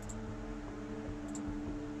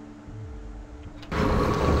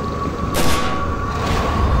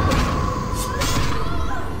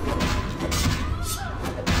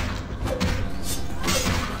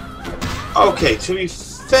 Okay, to be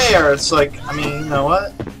fair, it's like, I mean, you know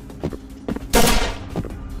what?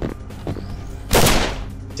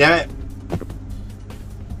 Damn it.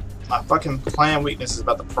 My fucking plan weakness is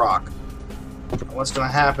about to proc. And what's gonna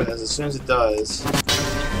happen is, as soon as it does...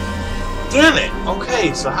 Damn it!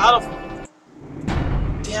 Okay, so how the...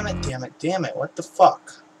 Damn it, what the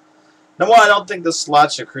fuck? Number one, I don't think the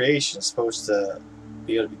slotcha creation is supposed to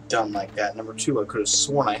be able to be done like that. Number two, I could have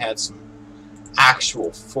sworn I had some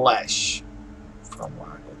actual flesh from where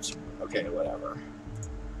I go to. Okay, whatever.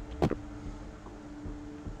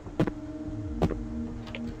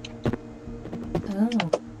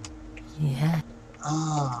 Oh, yeah.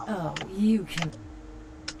 Ah. Oh, you can...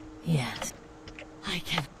 Yes, I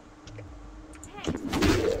can...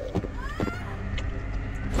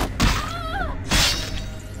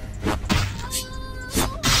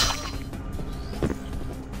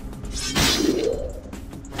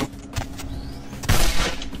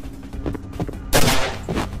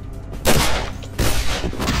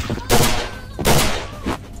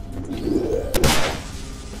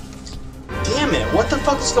 Damn it, what the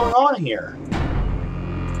fuck is going on here?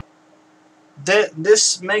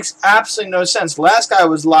 This makes absolutely no sense. The last guy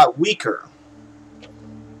was a lot weaker.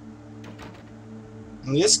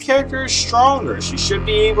 And this character is stronger. She should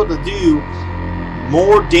be able to do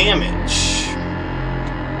more damage.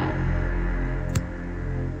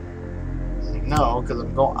 No, because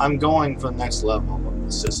I'm going for the next level of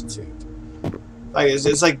vicissitude. Like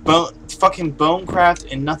it's like fucking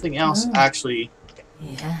Bonecraft and nothing else actually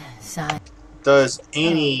Yes, I... does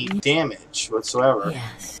any damage whatsoever.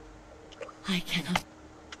 Yes, I cannot...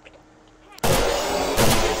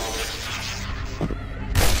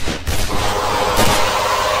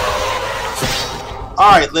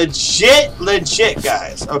 Alright, legit,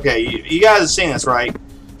 guys. Okay, you guys have seen this, right?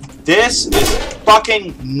 This is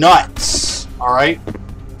fucking nuts. Alright?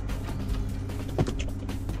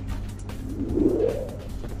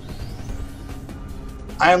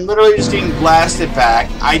 I am literally just getting blasted back.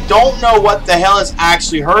 I don't know what the hell is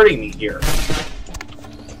actually hurting me here.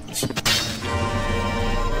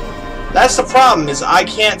 That's the problem, is I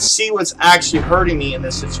can't see what's actually hurting me in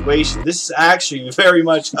this situation. This is actually very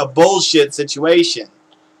much a bullshit situation.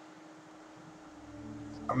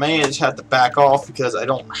 I may just have to back off because I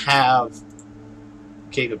don't have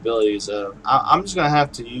capabilities of... I'm just going to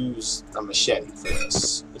have to use a machete for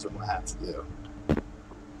this, is what I'm going to have to do.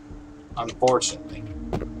 Unfortunately.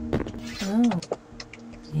 Oh,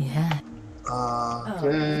 yeah.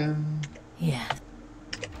 Okay. Oh. Yeah,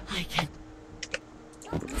 I can...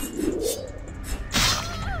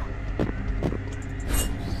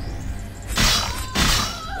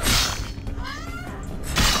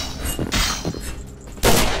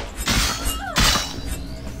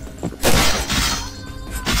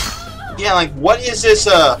 Yeah, like, what is this,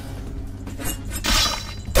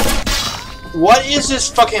 what is this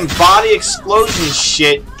fucking body explosion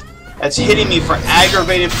shit that's hitting me for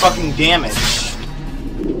aggravated fucking damage?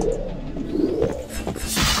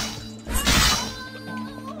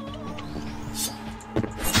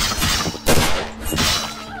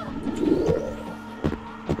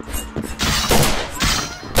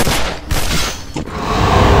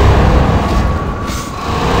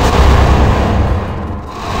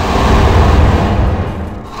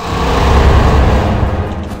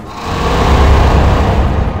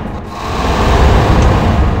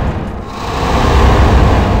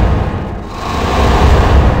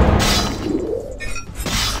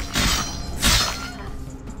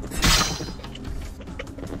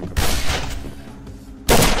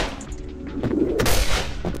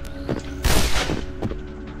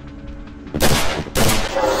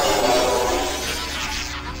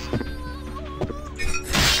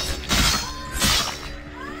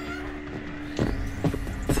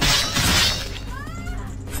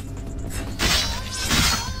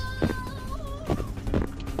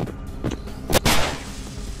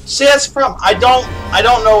 See, that's the problem. I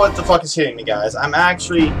don't know what the fuck is hitting me, guys. I'm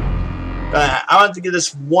actually I want to give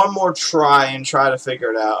this one more try and try to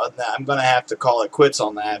figure it out. I'm gonna have to call it quits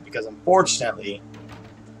on that because unfortunately,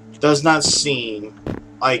 it does not seem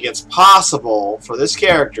like it's possible for this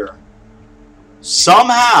character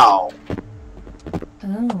somehow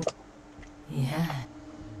Yeah.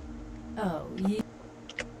 Oh,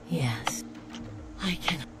 yes. I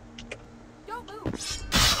can. Don't move.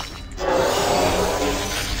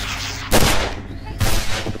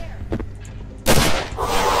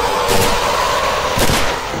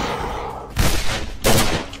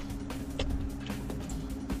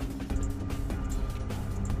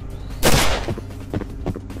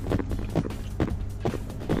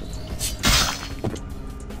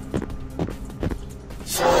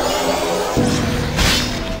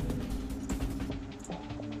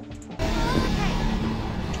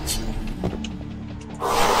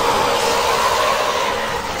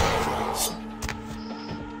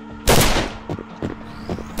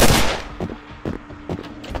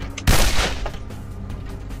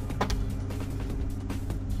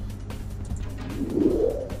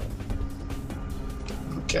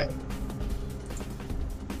 Okay.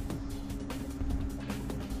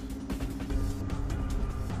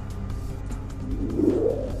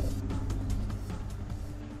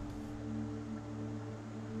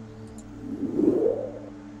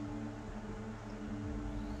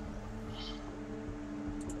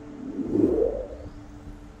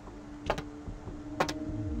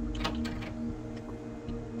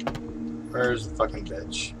 Where's the fucking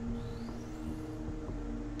bitch?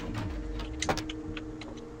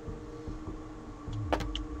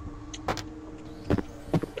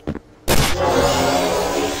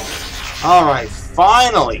 Alright,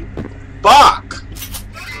 finally! Fuck!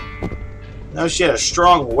 No, she had a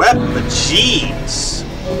strong weapon, but jeez!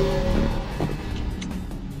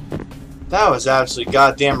 That was absolutely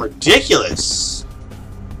goddamn ridiculous!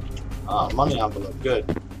 Oh, money envelope, good.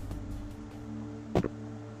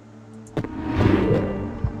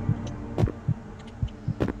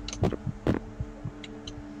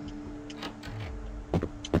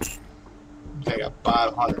 Okay, I got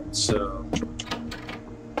 500, so...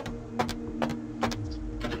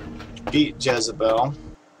 beat Jezebel.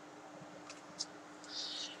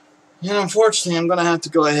 And unfortunately, I'm going to have to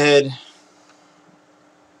go ahead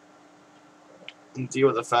and deal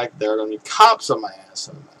with the fact that there are going to be cops on my ass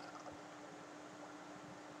in a minute.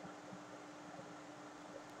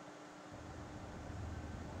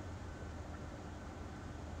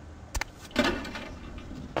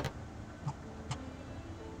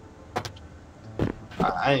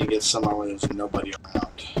 I need to get somewhere where there's nobody around.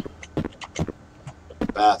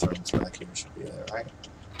 Bathrooms back here should be there, right?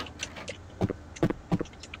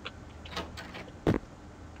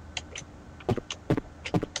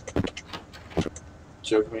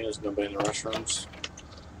 Joking me, there's nobody in the restrooms.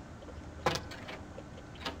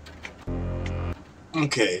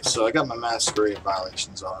 Okay, so I got my masquerade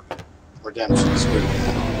violations on. Redemption is good.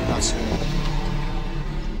 That's good.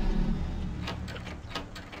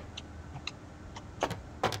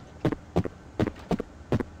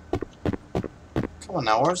 Come on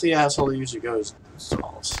now, where's the asshole who usually goes in these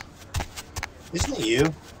stalls? Isn't it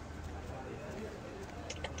you?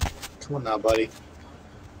 Come on now, buddy.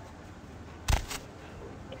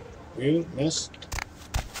 You, miss?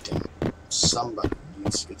 Damn, somebody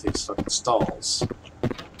needs to get these fucking stalls.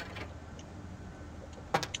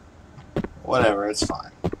 Whatever, it's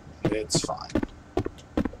fine. It's fine.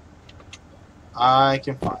 I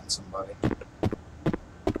can find somebody.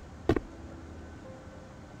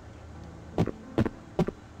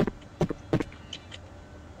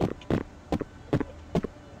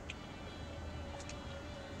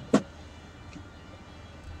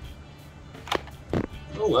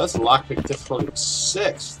 Oh, that's lockpick difficulty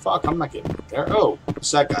 6. Fuck, I'm not getting there. Oh,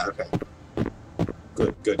 it's that guy. Okay.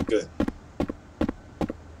 Good, good, good.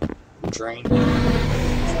 Drain. Fucking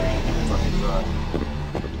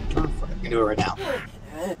oh, fuck, I can do it right now.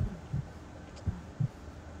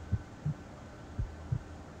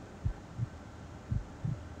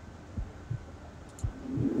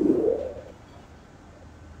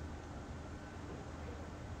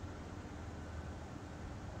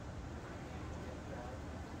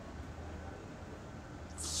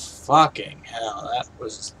 Fucking hell, that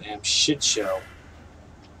was a damn shit show.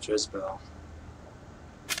 Jezebel.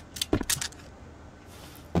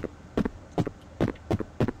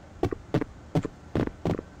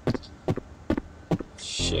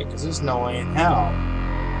 Shit, because there's no way in hell.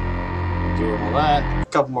 Doing all that. A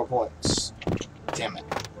couple more points. Damn it.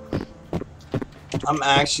 I'm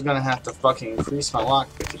actually gonna have to fucking increase my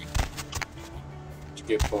lockpicking to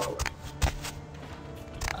get forward.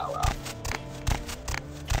 Oh well.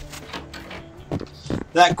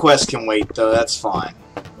 That quest can wait though, that's fine.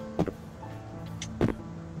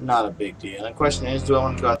 Not a big deal. The question is, do I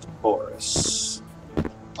want to go out to Boris?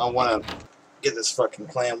 I want to get this fucking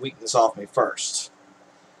clan weakness off me first.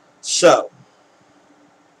 So,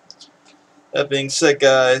 That being said,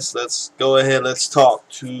 guys, let's go ahead. Let's talk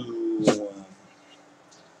to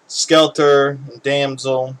Skelter and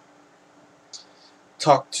Damsel.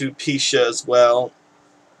 Talk to Pisha as well.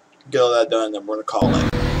 Get all that done, and then we're gonna call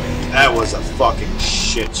it. That was a fucking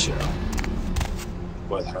shit show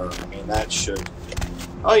with her. I mean, that should.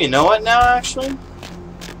 Oh, you know what? Now, actually,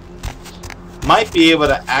 might be able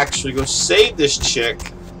to actually go save this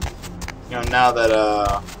chick. You know, now that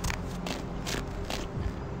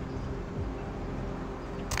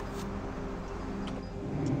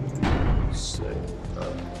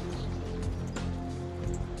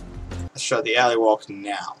let's try the alley walk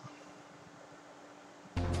now.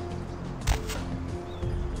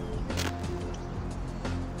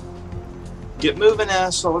 Get moving,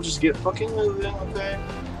 asshole. Just get fucking moving, okay?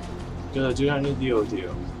 Gonna do what I need to deal with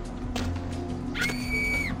you.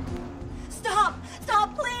 Stop!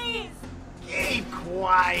 Stop, please! Keep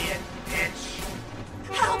quiet, bitch.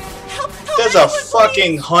 Help! Help! Help! There's a anyone,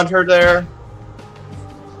 fucking hunter there.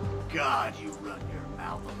 God, you run your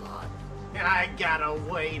mouth a lot. And I got a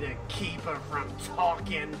way to keep her from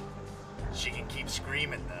talking. She can keep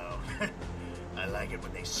screaming, though. I like it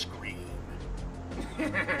when they scream.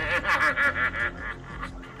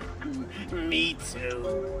 Me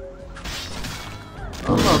too.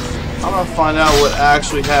 I'm gonna find out what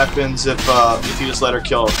actually happens if you just let her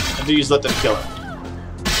kill him. If you just let them kill her.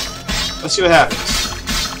 Let's see what happens.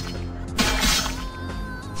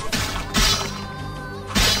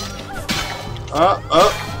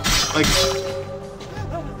 Like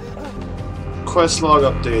quest log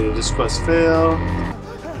updated. This quest failed.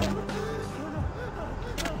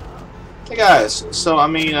 Hey guys, so I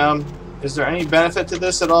mean, is there any benefit to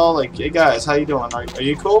this at all? Like, hey guys, how you doing? Are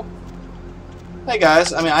you cool? Hey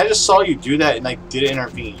guys, I mean, I just saw you do that and like did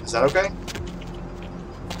intervene. Is that okay?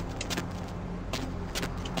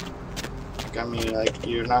 Like, I mean, like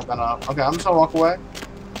you're not gonna. Okay, I'm just gonna walk away.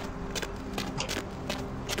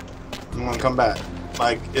 I'm gonna come back.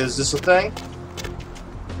 Like, is this a thing?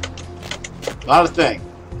 Not a thing.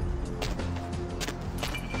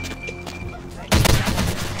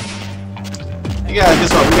 Hey guys,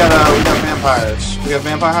 guess what? We got vampires. We got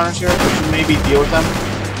vampire hunters here. We should maybe deal with them.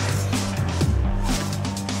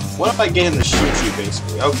 What if I get him to shoot you,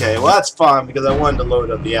 basically? Okay, well that's fine because I wanted to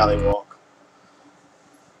load up the alley walk.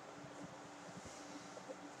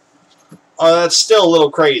 Oh, that's still a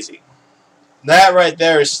little crazy. That right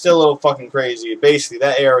there is still a little fucking crazy. Basically,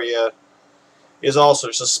 that area is also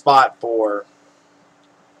just a spot for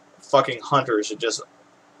fucking hunters to just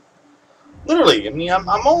literally. I mean,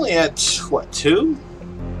 I'm only at what, 2?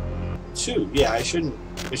 2. Yeah, it shouldn't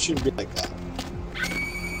be like that.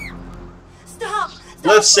 Stop!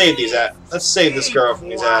 Let's save these. Let's save this girl from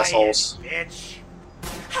these assholes. Bitch.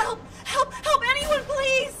 Help! Help! Help! Anyone,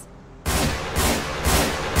 please!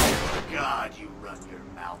 God, you run your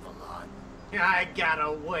mouth a lot. I got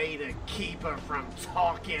a way to keep her from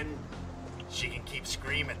talking. She can keep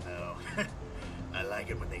screaming, though. I like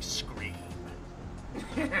it when they scream.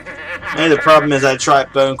 Hey, the problem is I tried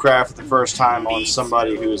Bonecraft for the first time on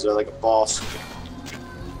somebody who's like a boss.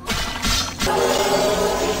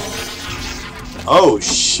 Oh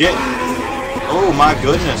shit! Oh my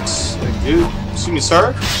goodness, like, dude. Excuse me,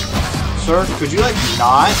 sir. Sir, could you like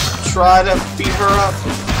not try to beat her up?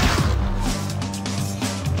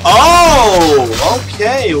 Oh,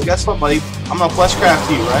 okay. Well, guess what, buddy? I'm gonna flesh craft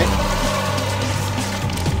you, right?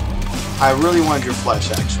 I really wanted your flesh,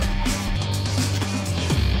 actually.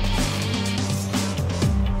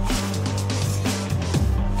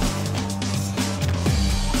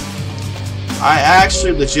 I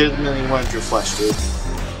actually legitimately wanted your flesh, dude.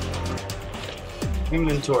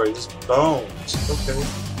 Inventory, just bones. Okay.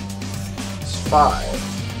 It's 5.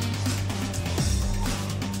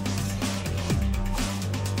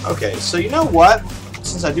 Okay, so you know what?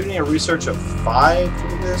 Since I do need a research of 5 for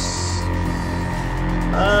this,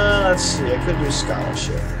 let's see. I could do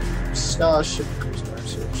scholarship. Scholarship increase my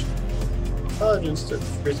research. Intelligence to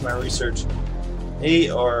increase my research.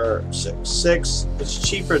 8 or 6. 6. It's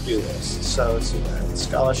cheaper to do this. So let's do that.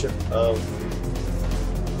 Scholarship of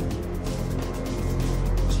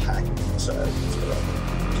hacking. So let's go up.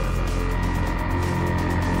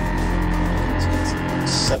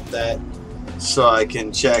 Accept that. So I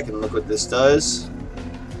can check and look what this does.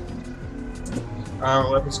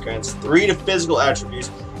 Armor weapons grants 3 to physical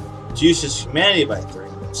attributes. Reduces humanity by 3.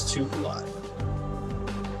 It's 2 blood.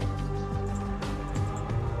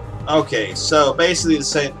 Okay, so basically the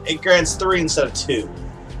same. It grants 3 instead of 2.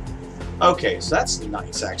 Okay, so that's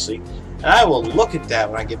nice actually. And I will look at that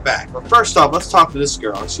when I get back. But first off, let's talk to this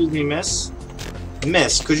girl. Excuse me, miss.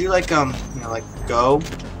 Miss, could you like like go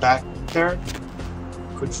back there?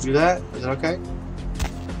 Could you do that? Is that okay?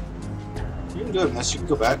 You can do it, miss. You can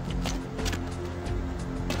go back.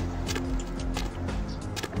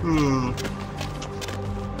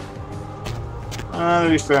 To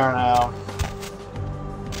be fair now.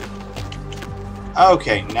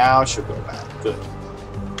 Okay, now she'll go back. Good.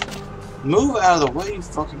 Move out of the way, you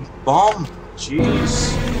fucking bum.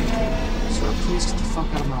 Jeez. Sir, please get the fuck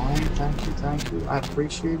out of my way. Thank you, thank you. I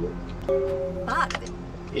appreciate it. Fuck.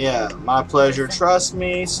 Yeah, my pleasure. Trust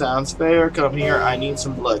me. Sounds fair. Come here. I need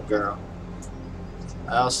some blood, girl.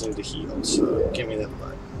 I also need to heal, so give me that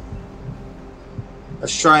blood.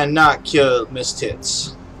 Let's try and not kill Miss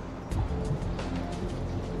Tits.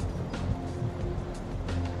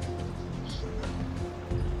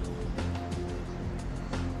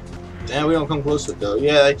 And we don't come close to it though.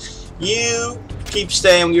 Yeah, you keep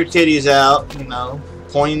staying with your titties out, you know,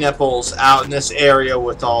 pointy nipples out in this area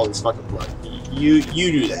with all this fucking blood. You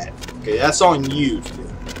do that. Okay, that's on you to do.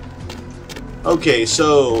 Okay,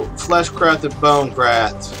 so flesh crafted bone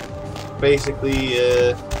graft. Basically,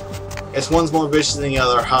 it's one's more vicious than the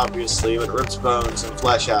other, obviously, but it rips bones and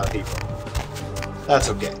flesh out of people. That's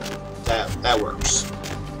okay. That works.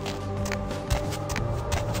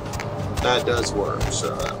 That does work.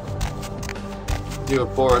 So do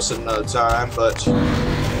it for us another time, but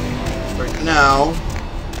right now,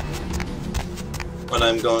 what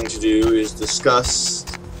I'm going to do is discuss.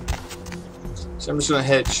 So I'm just gonna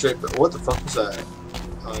head straight. What the fuck was that?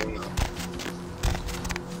 I don't even know.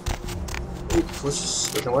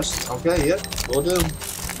 Okay, yeah, we'll do.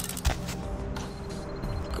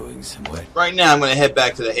 Going somewhere. Right now, I'm gonna head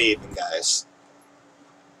back to the Haven, guys,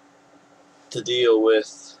 to deal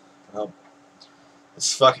with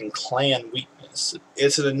this fucking clan weakness.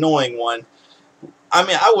 It's an annoying one. I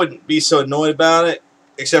mean, I wouldn't be so annoyed about it,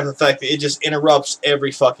 except for the fact that it just interrupts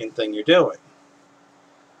every fucking thing you're doing.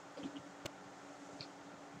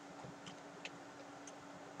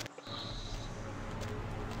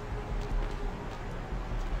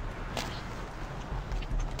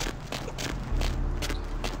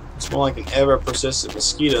 It's more like an ever-persistent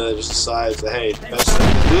mosquito that just decides that, hey, the best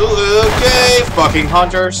thing to do. Okay, fucking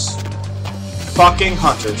hunters. Fucking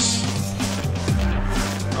hunters.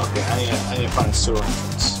 Okay, I need to find a sewer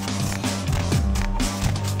entrance.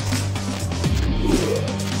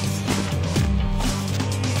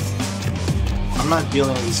 I'm not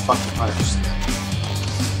dealing with these fucking hunters.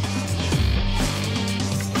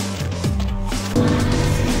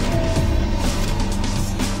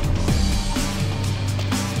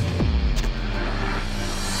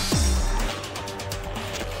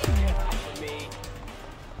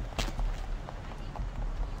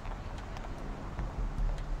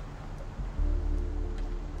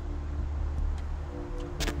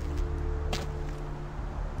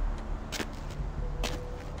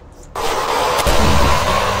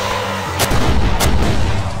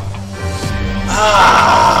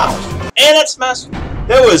 And that's mess.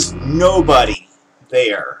 There was nobody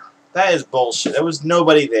there. That is bullshit. There was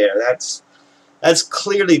nobody there. That's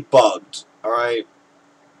clearly bugged. All right.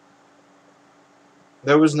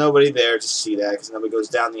 There was nobody there to see that because nobody goes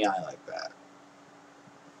down the eye like that.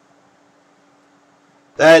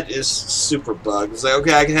 That is super bugged. It's like,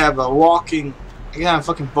 okay, I can have a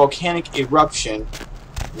fucking volcanic eruption,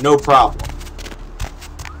 no problem.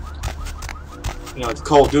 You know, it's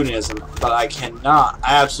cold dutyism, but I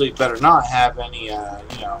absolutely better not have any, you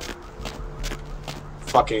know,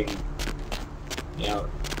 fucking, you know,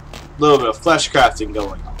 little bit of flesh crafting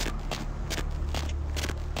going on.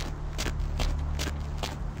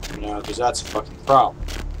 You know, because that's a fucking problem.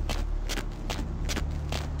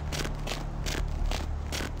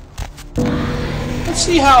 Let's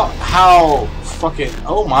see how fucking,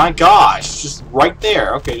 oh my gosh, just right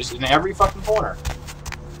there. Okay, just in every fucking corner.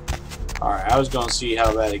 Alright, I was going to see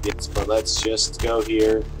how bad it gets, but let's just go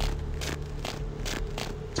here.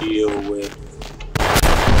 Deal with...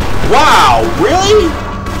 Wow! Really?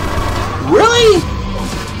 Really?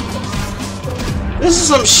 This is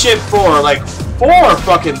some shit for, like, 4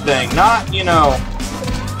 fucking thing, not, you know...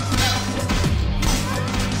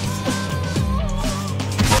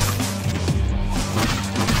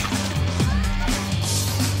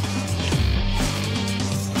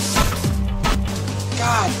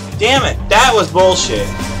 God damn it, that was bullshit.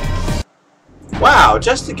 Wow,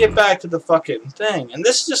 just to get back to the fucking thing. And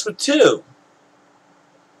this is just with 2.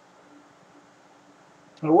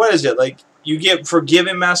 What is it? Like, you get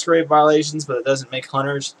forgiven masquerade violations, but it doesn't make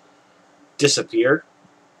hunters disappear?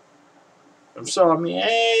 So, I mean,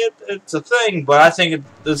 hey, it's a thing, but I think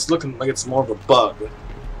it's looking like it's more of a bug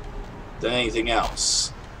than anything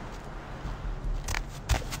else.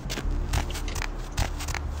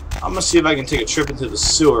 I'm gonna see if I can take a trip into the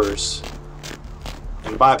sewers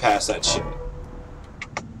and bypass that shit.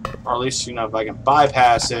 Or at least, you know, if I can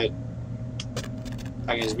bypass it,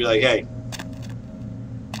 I can just be like, hey.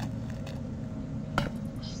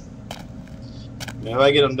 If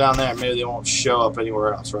I get them down there, maybe they won't show up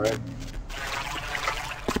anywhere else, right?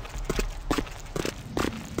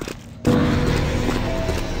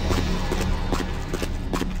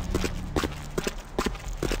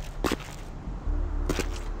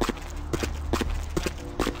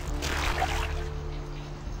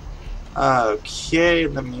 Okay,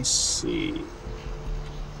 let me see.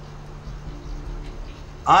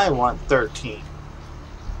 I want 13,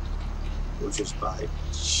 which is by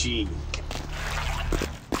G.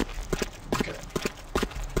 Okay.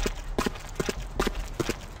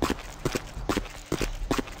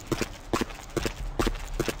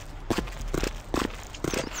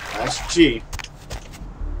 That's G.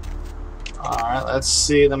 Alright, let's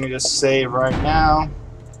see. Let me just save right now.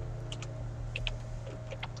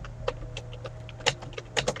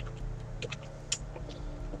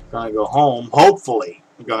 Gonna go home. Hopefully,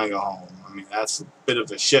 I'm gonna go home. I mean, that's a bit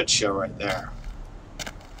of a shit show right there.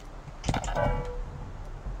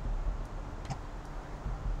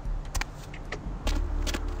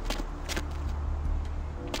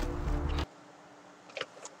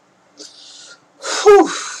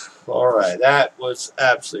 Whew. Alright, that was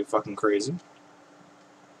absolutely fucking crazy.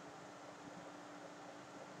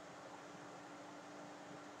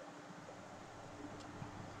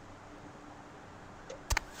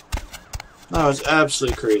 That was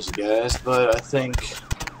absolutely crazy, guys, but I think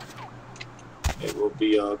it will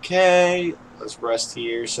be okay. Let's rest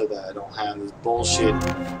here so that I don't have this bullshit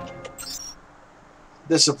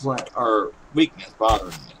discipline or weakness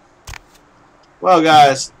bothering me. Well,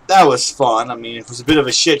 guys, that was fun. I mean, it was a bit of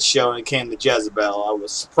a shit show when it came to Jezebel. I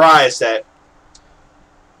was surprised that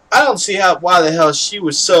I don't see why the hell she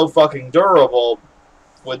was so fucking durable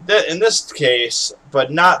with in this case,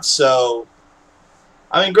 but not so.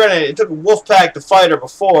 I mean, granted, it took a Wolfpack to fight her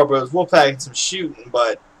before, but it was Wolfpack and some shooting,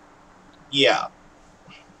 but yeah.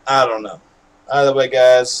 I don't know. Either way,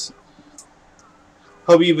 guys,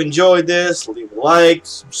 hope you've enjoyed this. Leave a like,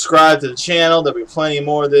 subscribe to the channel. There'll be plenty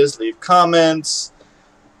more of this. Leave comments.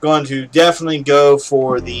 Going to definitely go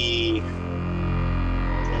for the...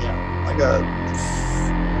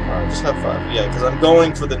 I just have fun. Yeah, because I'm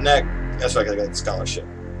going for the next... That's right, I got the scholarship.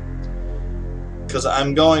 Because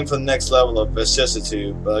I'm going for the next level of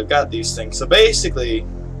vicissitude, but I've got these things. So basically,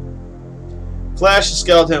 flash the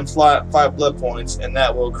skeleton 5 blood points, and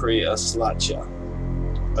that will create a slatcha.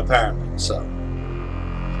 Apparently, so.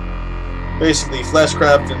 Basically,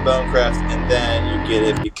 fleshcraft and bonecraft, and then you get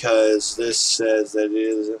it because this says that it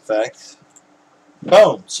is, in fact,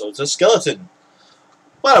 bone. So it's a skeleton.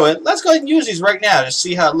 By the way, let's go ahead and use these right now to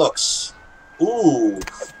see how it looks. Ooh,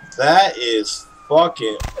 that is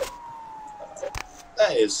fucking...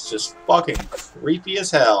 That is just fucking creepy as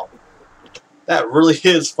hell. That really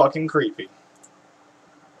is fucking creepy.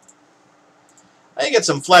 I need to get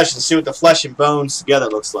some flesh and see what the flesh and bones together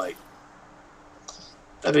looks like.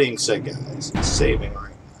 That being said, guys, I'm saving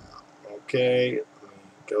right now. Okay, let me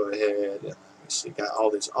go ahead and let me see. Got all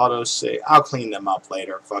these auto save. I'll clean them up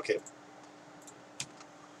later. Fuck it.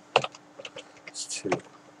 It's 2.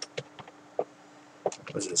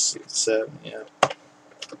 What's this? 7? Yeah.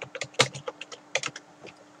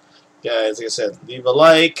 Guys, like I said, leave a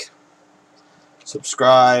like,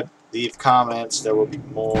 subscribe, leave comments. There will be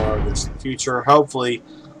more of this in the future. Hopefully,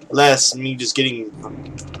 less me just getting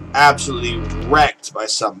absolutely wrecked by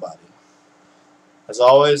somebody. As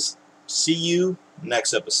always, see you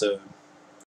next episode.